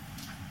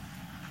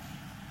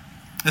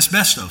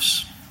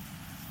 Asbestos.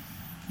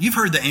 You've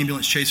heard the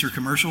ambulance chaser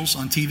commercials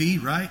on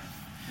TV, right?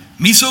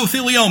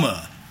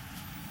 Mesothelioma.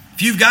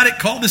 If you've got it,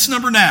 call this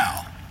number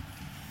now.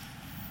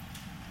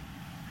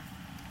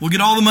 We'll get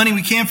all the money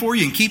we can for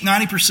you and keep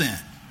 90%.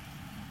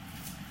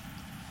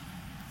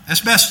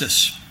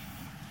 Asbestos.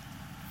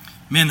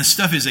 Man, this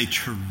stuff is a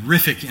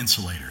terrific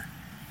insulator.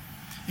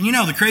 And you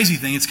know, the crazy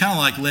thing, it's kind of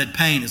like lead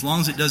paint. As long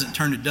as it doesn't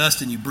turn to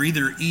dust and you breathe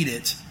it or eat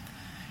it,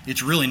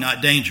 it's really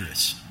not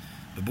dangerous.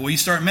 But boy, you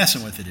start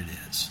messing with it, it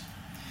is.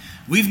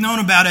 We've known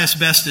about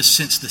asbestos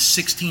since the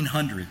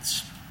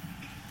 1600s.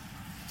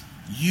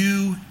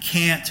 You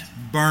can't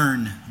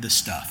burn the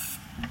stuff.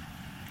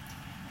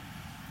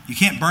 You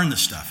can't burn the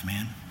stuff,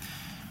 man.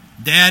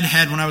 Dad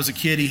had, when I was a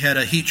kid, he had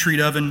a heat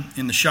treat oven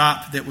in the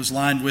shop that was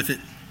lined with it.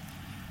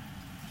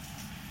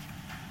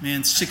 Man,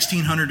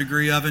 1600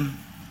 degree oven.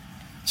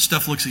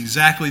 Stuff looks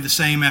exactly the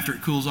same after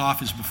it cools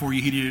off as before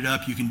you heated it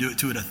up. You can do it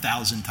to it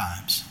 1,000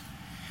 times.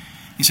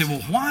 You say,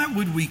 well, why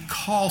would we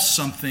call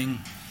something...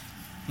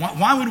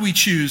 Why would we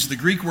choose the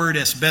Greek word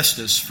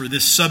asbestos for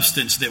this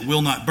substance that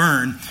will not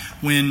burn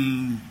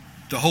when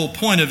the whole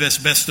point of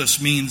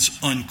asbestos means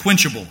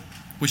unquenchable,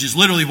 which is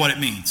literally what it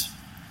means,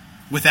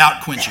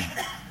 without quenching?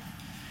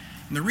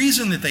 And the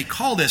reason that they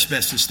called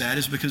asbestos that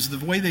is because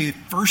the way they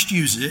first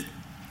used it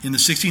in the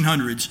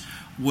 1600s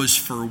was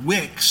for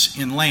wicks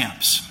in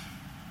lamps.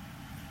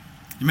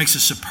 It makes a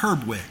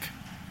superb wick.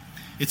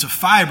 It's a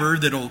fiber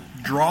that'll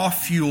draw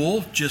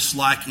fuel just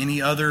like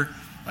any other,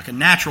 like a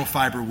natural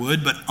fiber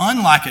would, but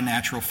unlike a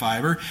natural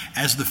fiber,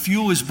 as the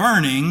fuel is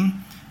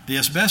burning, the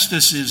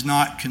asbestos is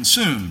not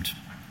consumed.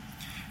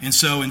 And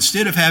so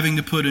instead of having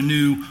to put a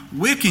new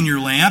wick in your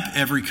lamp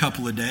every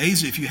couple of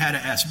days, if you had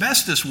an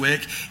asbestos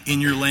wick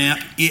in your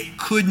lamp, it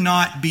could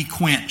not be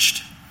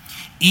quenched.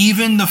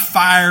 Even the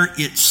fire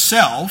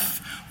itself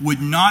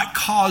would not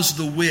cause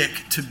the wick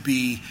to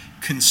be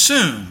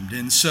consumed.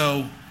 And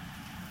so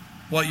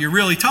what you're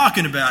really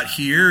talking about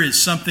here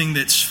is something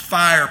that's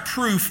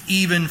fireproof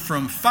even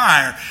from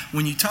fire.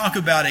 When you talk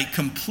about a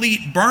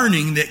complete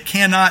burning that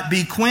cannot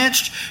be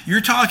quenched,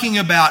 you're talking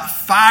about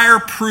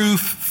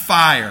fireproof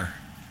fire.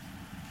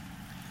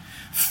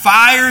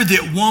 Fire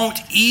that won't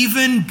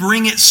even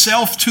bring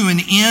itself to an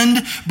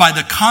end by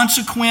the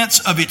consequence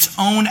of its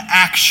own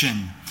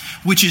action,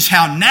 which is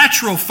how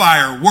natural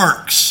fire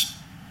works.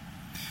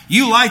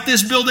 You light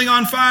this building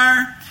on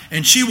fire,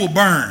 and she will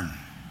burn.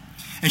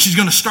 And she's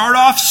going to start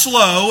off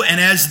slow, and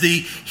as the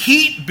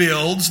heat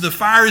builds, the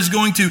fire is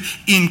going to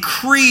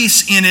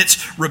increase in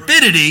its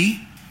rapidity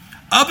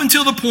up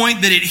until the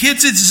point that it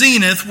hits its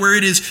zenith where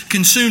it has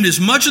consumed as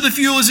much of the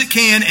fuel as it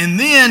can, and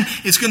then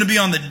it's going to be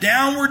on the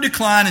downward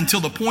decline until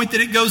the point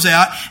that it goes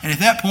out. And at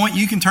that point,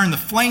 you can turn the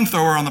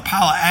flamethrower on the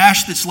pile of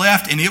ash that's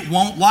left and it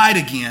won't light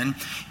again.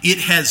 It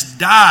has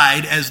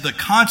died as the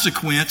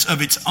consequence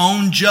of its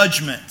own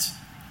judgment.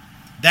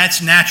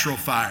 That's natural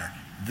fire.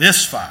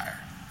 This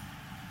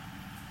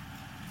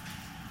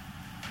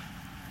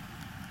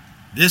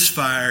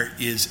fire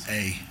is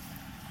a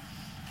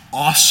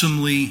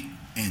awesomely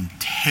and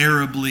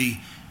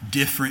terribly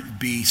different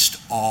beast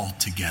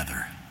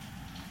altogether.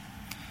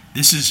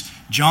 This is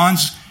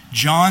John's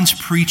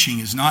preaching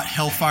is not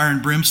hellfire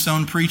and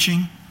brimstone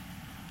preaching,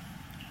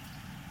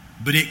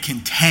 but it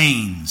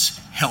contains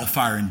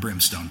hellfire and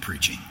brimstone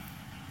preaching.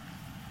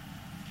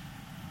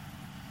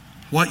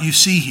 What you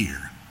see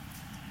here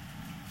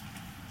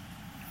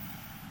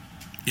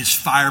is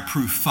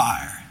fireproof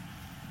fire.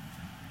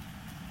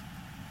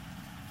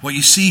 What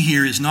you see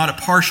here is not a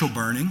partial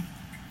burning,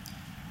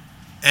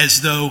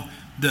 as though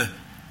the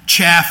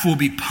chaff will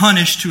be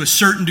punished to a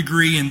certain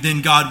degree and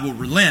then God will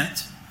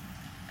relent,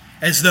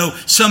 as though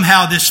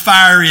somehow this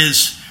fire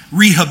is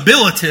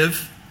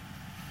rehabilitative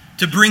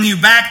to bring you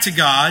back to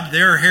God.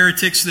 There are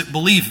heretics that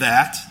believe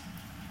that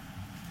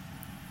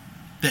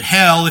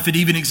hell, if it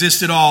even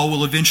exists at all,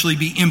 will eventually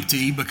be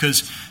empty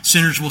because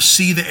sinners will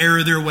see the error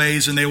of their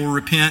ways and they will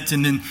repent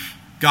and then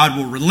God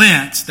will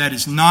relent. That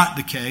is not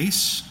the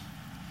case.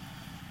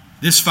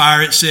 This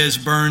fire, it says,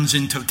 burns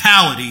in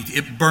totality.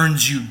 It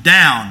burns you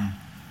down.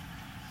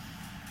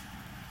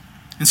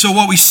 And so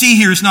what we see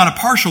here is not a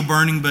partial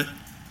burning, but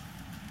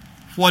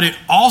what it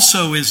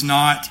also is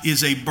not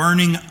is a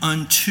burning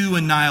unto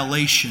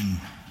annihilation.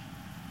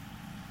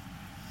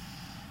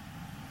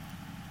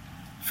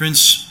 Friends,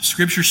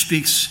 Scripture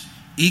speaks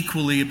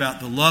equally about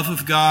the love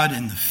of God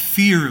and the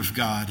fear of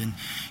God. And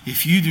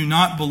if you do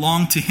not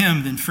belong to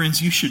Him, then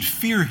friends, you should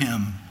fear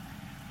Him.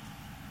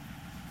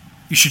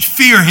 You should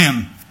fear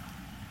Him.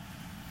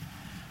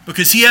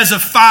 Because He has a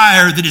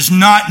fire that is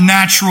not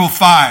natural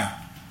fire.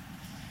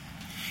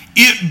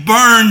 It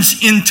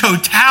burns in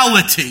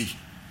totality,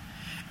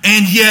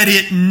 and yet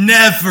it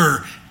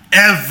never,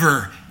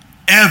 ever,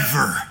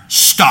 ever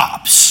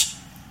stops.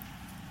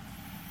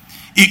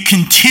 It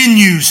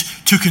continues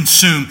to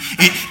consume.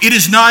 It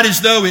is not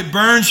as though it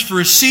burns for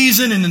a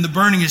season and then the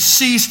burning has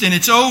ceased and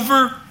it's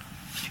over.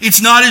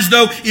 It's not as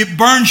though it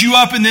burns you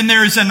up and then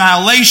there is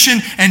annihilation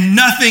and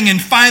nothing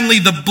and finally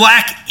the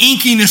black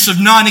inkiness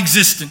of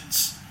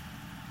non-existence.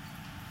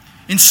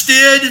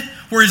 Instead,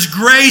 whereas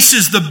grace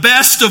is the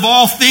best of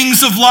all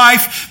things of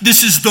life,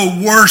 this is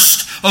the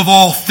worst of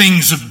all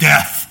things of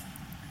death.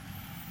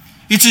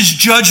 It's His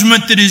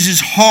judgment that is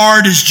as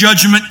hard as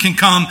judgment can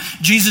come.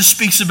 Jesus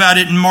speaks about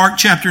it in Mark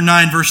chapter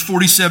 9, verse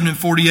 47 and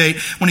 48,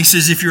 when He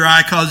says, if your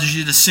eye causes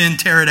you to sin,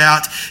 tear it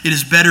out. It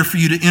is better for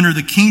you to enter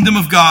the kingdom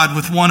of God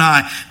with one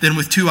eye than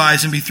with two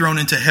eyes and be thrown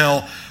into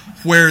hell,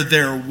 where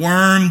their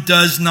worm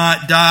does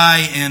not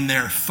die and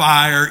their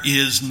fire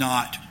is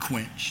not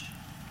quenched.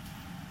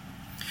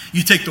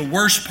 You take the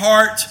worst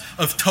part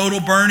of total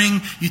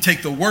burning, you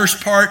take the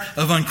worst part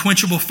of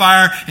unquenchable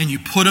fire, and you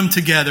put them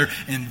together,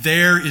 and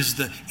there is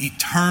the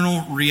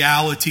eternal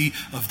reality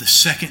of the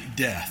second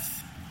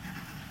death.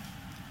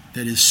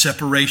 That is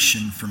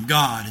separation from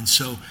God. And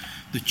so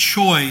the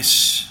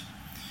choice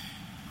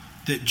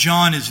that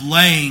John is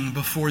laying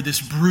before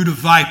this brood of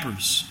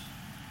vipers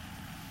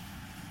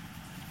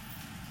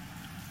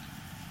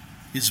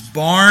is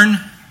barn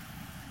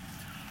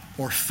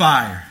or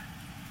fire.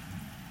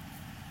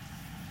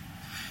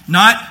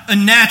 Not a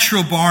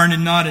natural barn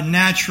and not a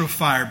natural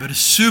fire, but a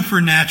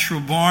supernatural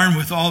barn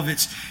with all of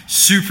its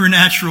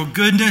supernatural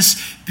goodness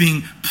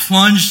being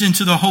plunged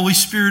into the Holy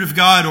Spirit of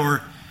God,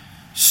 or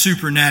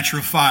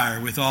supernatural fire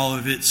with all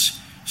of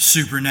its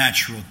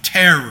supernatural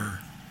terror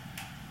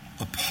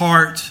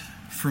apart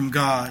from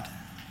God.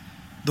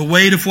 The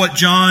weight of what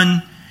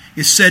John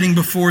is setting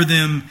before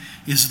them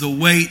is the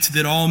weight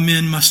that all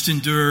men must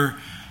endure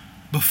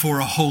before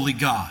a holy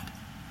God.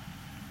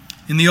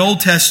 In the Old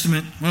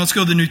Testament, well, let's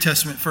go to the New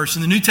Testament first.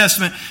 In the New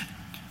Testament,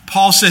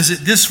 Paul says it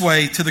this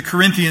way to the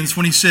Corinthians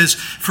when he says,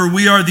 for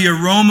we are the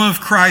aroma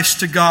of Christ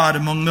to God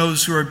among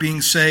those who are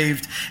being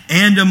saved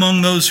and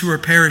among those who are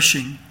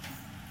perishing.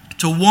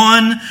 To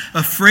one,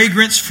 a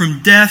fragrance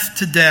from death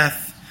to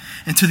death,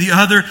 and to the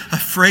other, a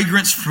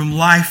fragrance from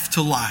life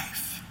to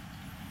life.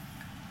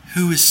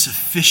 Who is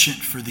sufficient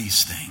for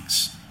these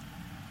things?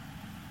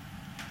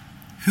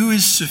 Who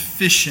is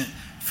sufficient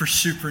for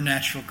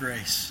supernatural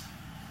grace?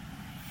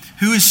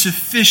 Who is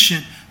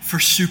sufficient for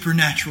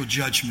supernatural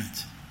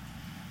judgment?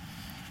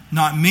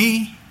 Not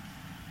me.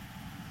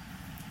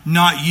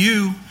 Not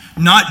you.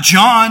 Not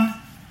John.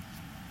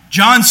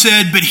 John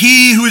said, but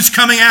he who is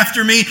coming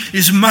after me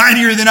is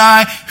mightier than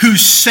I,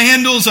 whose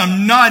sandals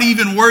I'm not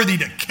even worthy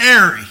to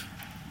carry.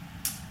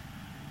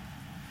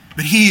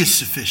 But He is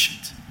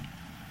sufficient.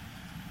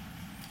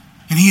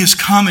 And He is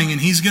coming and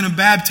He's going to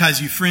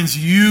baptize you. Friends,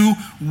 you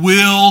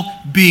will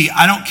be.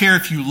 I don't care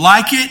if you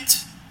like it.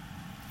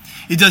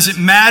 It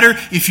doesn't matter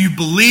if you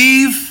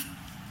believe.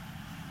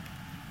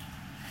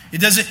 It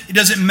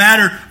doesn't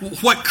matter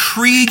what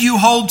creed you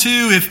hold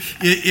to.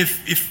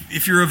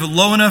 If you're of a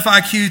low enough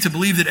IQ to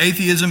believe that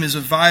atheism is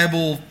a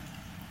viable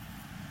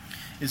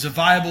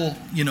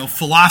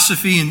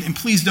philosophy, and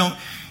please don't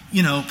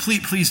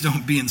please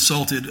don't be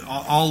insulted.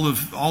 All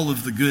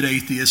of the good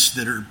atheists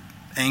that are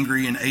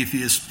angry and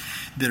atheists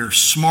that are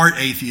smart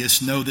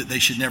atheists know that they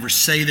should never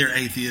say they're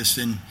atheists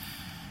and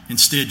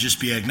instead just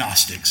be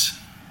agnostics.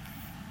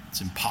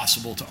 It's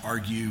impossible to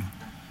argue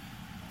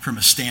from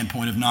a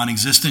standpoint of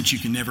non-existence. You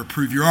can never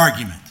prove your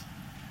argument.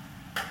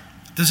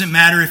 It doesn't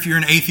matter if you're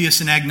an atheist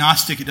and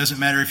agnostic. It doesn't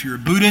matter if you're a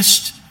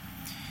Buddhist.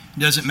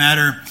 It doesn't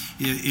matter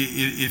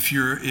if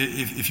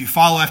you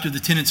follow after the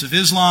tenets of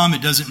Islam.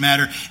 It doesn't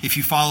matter if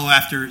you follow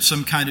after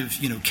some kind of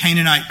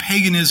Canaanite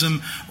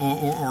paganism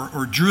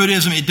or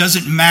Druidism. It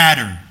doesn't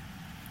matter.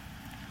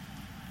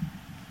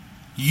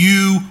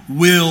 You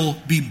will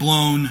be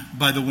blown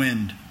by the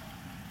wind.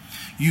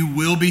 You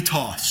will be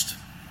tossed.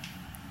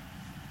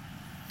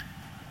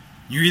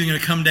 You're either going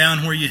to come down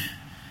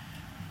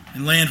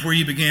and land where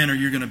you began, or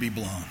you're going to be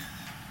blown.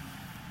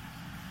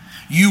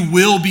 You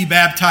will be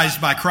baptized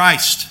by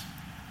Christ.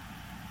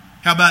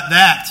 How about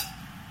that?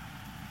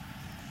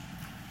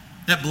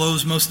 That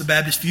blows most of the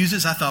Baptist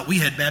fuses. I thought we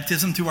had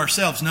baptism to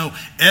ourselves. No,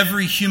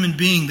 every human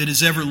being that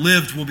has ever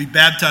lived will be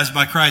baptized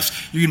by Christ.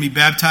 You're going to be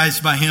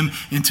baptized by Him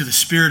into the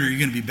Spirit, or you're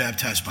going to be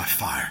baptized by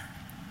fire.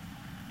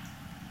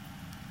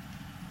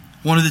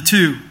 One of the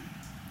two.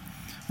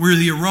 We're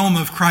the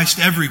aroma of Christ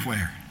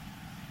everywhere.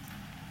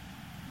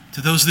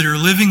 To those that are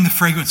living, the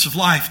fragrance of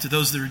life. To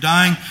those that are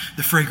dying,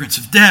 the fragrance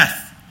of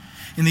death.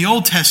 In the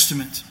Old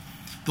Testament,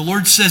 the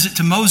Lord says it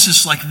to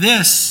Moses like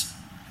this: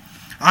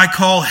 I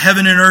call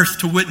heaven and earth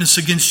to witness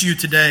against you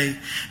today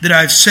that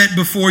I have set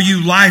before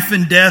you life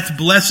and death,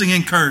 blessing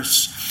and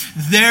curse.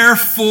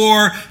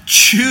 Therefore,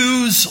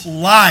 choose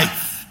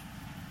life.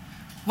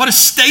 What a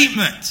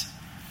statement.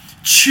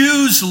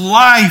 Choose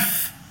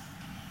life,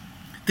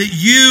 that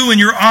you and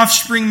your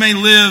offspring may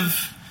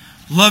live,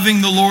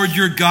 loving the Lord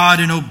your God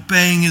and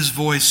obeying His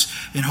voice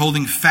and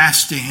holding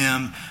fast to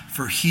Him,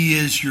 for He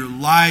is your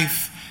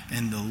life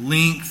and the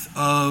length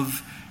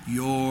of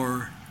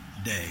your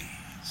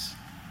days.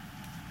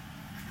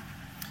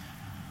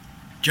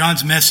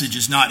 John's message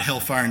is not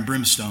hellfire and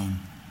brimstone.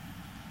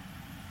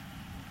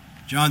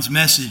 John's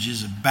message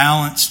is a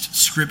balanced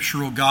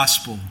scriptural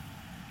gospel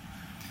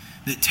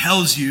that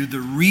tells you the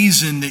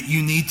reason that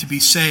you need to be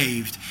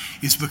saved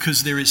is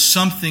because there is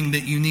something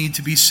that you need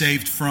to be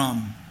saved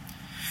from.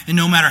 And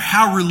no matter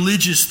how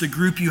religious the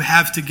group you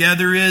have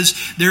together is,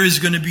 there is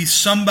going to be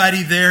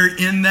somebody there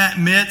in that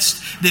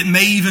midst that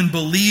may even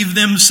believe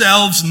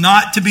themselves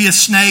not to be a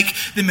snake,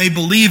 that may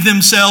believe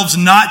themselves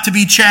not to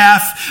be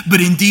chaff,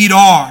 but indeed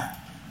are.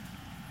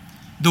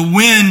 The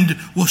wind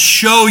will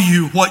show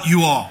you what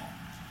you are.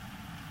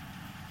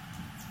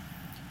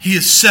 He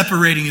is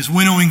separating his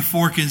winnowing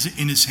fork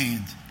in his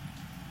hand.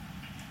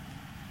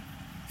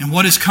 And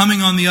what is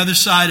coming on the other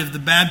side of the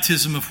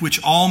baptism of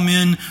which all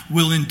men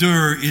will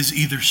endure is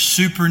either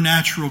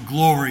supernatural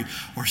glory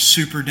or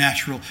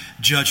supernatural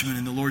judgment.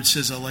 And the Lord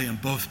says, I lay them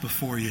both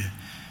before you.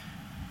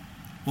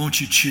 Won't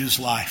you choose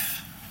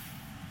life?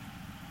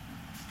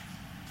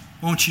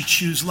 Won't you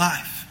choose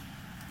life?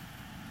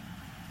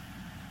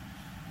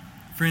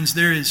 Friends,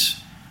 there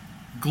is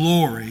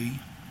glory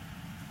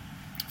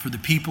for the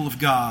people of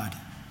God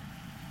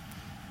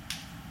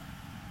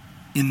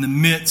in the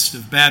midst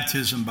of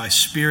baptism by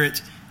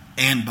Spirit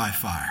and by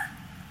fire.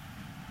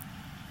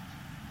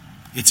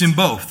 It's in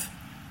both.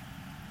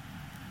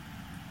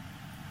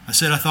 I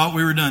said I thought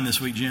we were done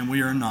this week, Jim.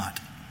 We are not.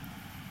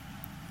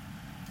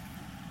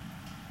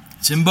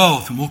 It's in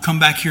both, and we'll come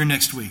back here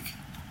next week.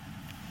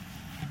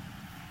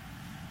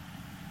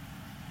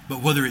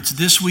 But whether it's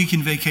this week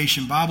in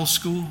Vacation Bible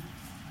School,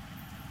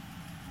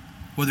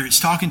 whether it's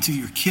talking to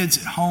your kids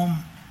at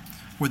home,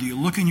 whether you're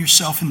looking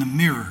yourself in the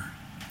mirror,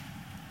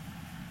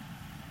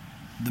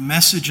 the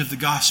message of the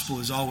gospel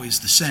is always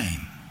the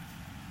same.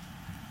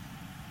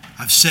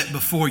 I've set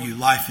before you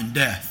life and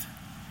death.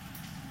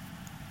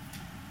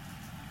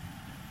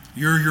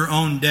 You're your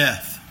own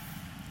death.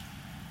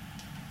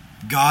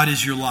 God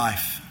is your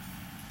life.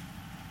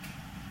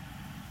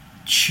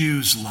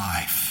 Choose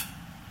life.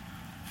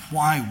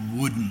 Why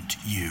wouldn't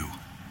you?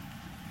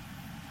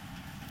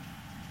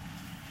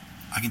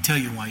 I can tell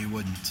you why you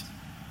wouldn't.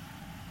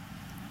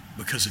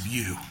 Because of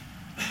you.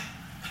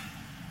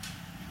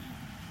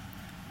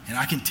 And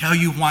I can tell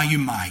you why you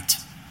might.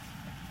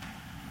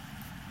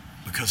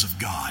 Because of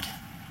God.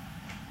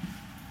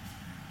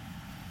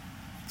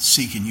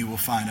 Seek and you will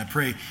find. I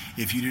pray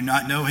if you do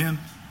not know Him,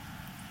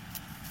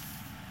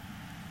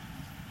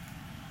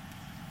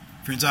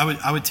 friends,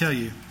 I would tell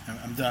you,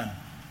 I'm done.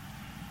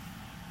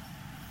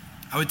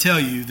 I would tell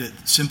you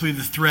that simply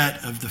the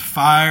threat of the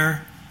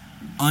fire,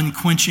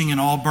 unquenching and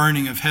all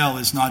burning of hell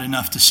is not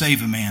enough to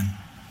save a man.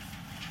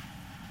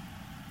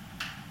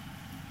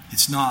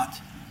 It's not.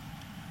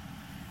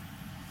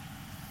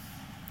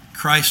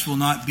 Christ will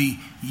not be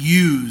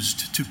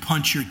used to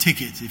punch your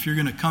ticket. If you're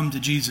going to come to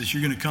Jesus,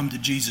 you're going to come to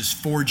Jesus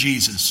for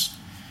Jesus,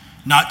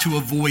 not to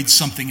avoid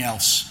something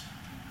else.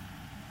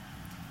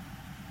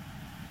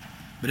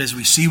 But as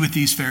we see with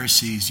these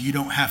Pharisees, you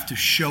don't have to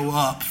show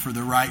up for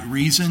the right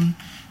reason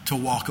to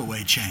walk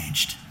away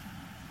changed.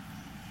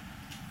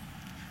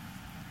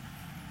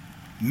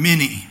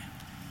 Many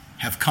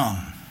have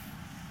come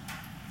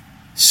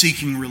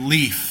seeking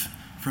relief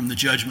from the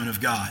judgment of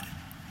God,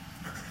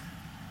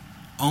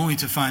 only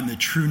to find the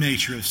true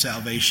nature of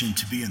salvation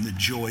to be in the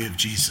joy of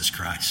Jesus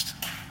Christ.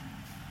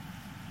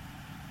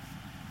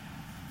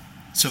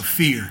 So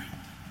fear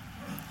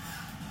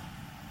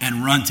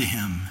and run to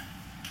him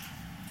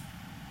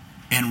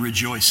and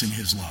rejoice in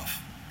his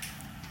love.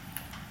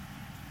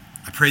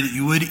 I pray that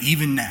you would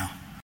even now.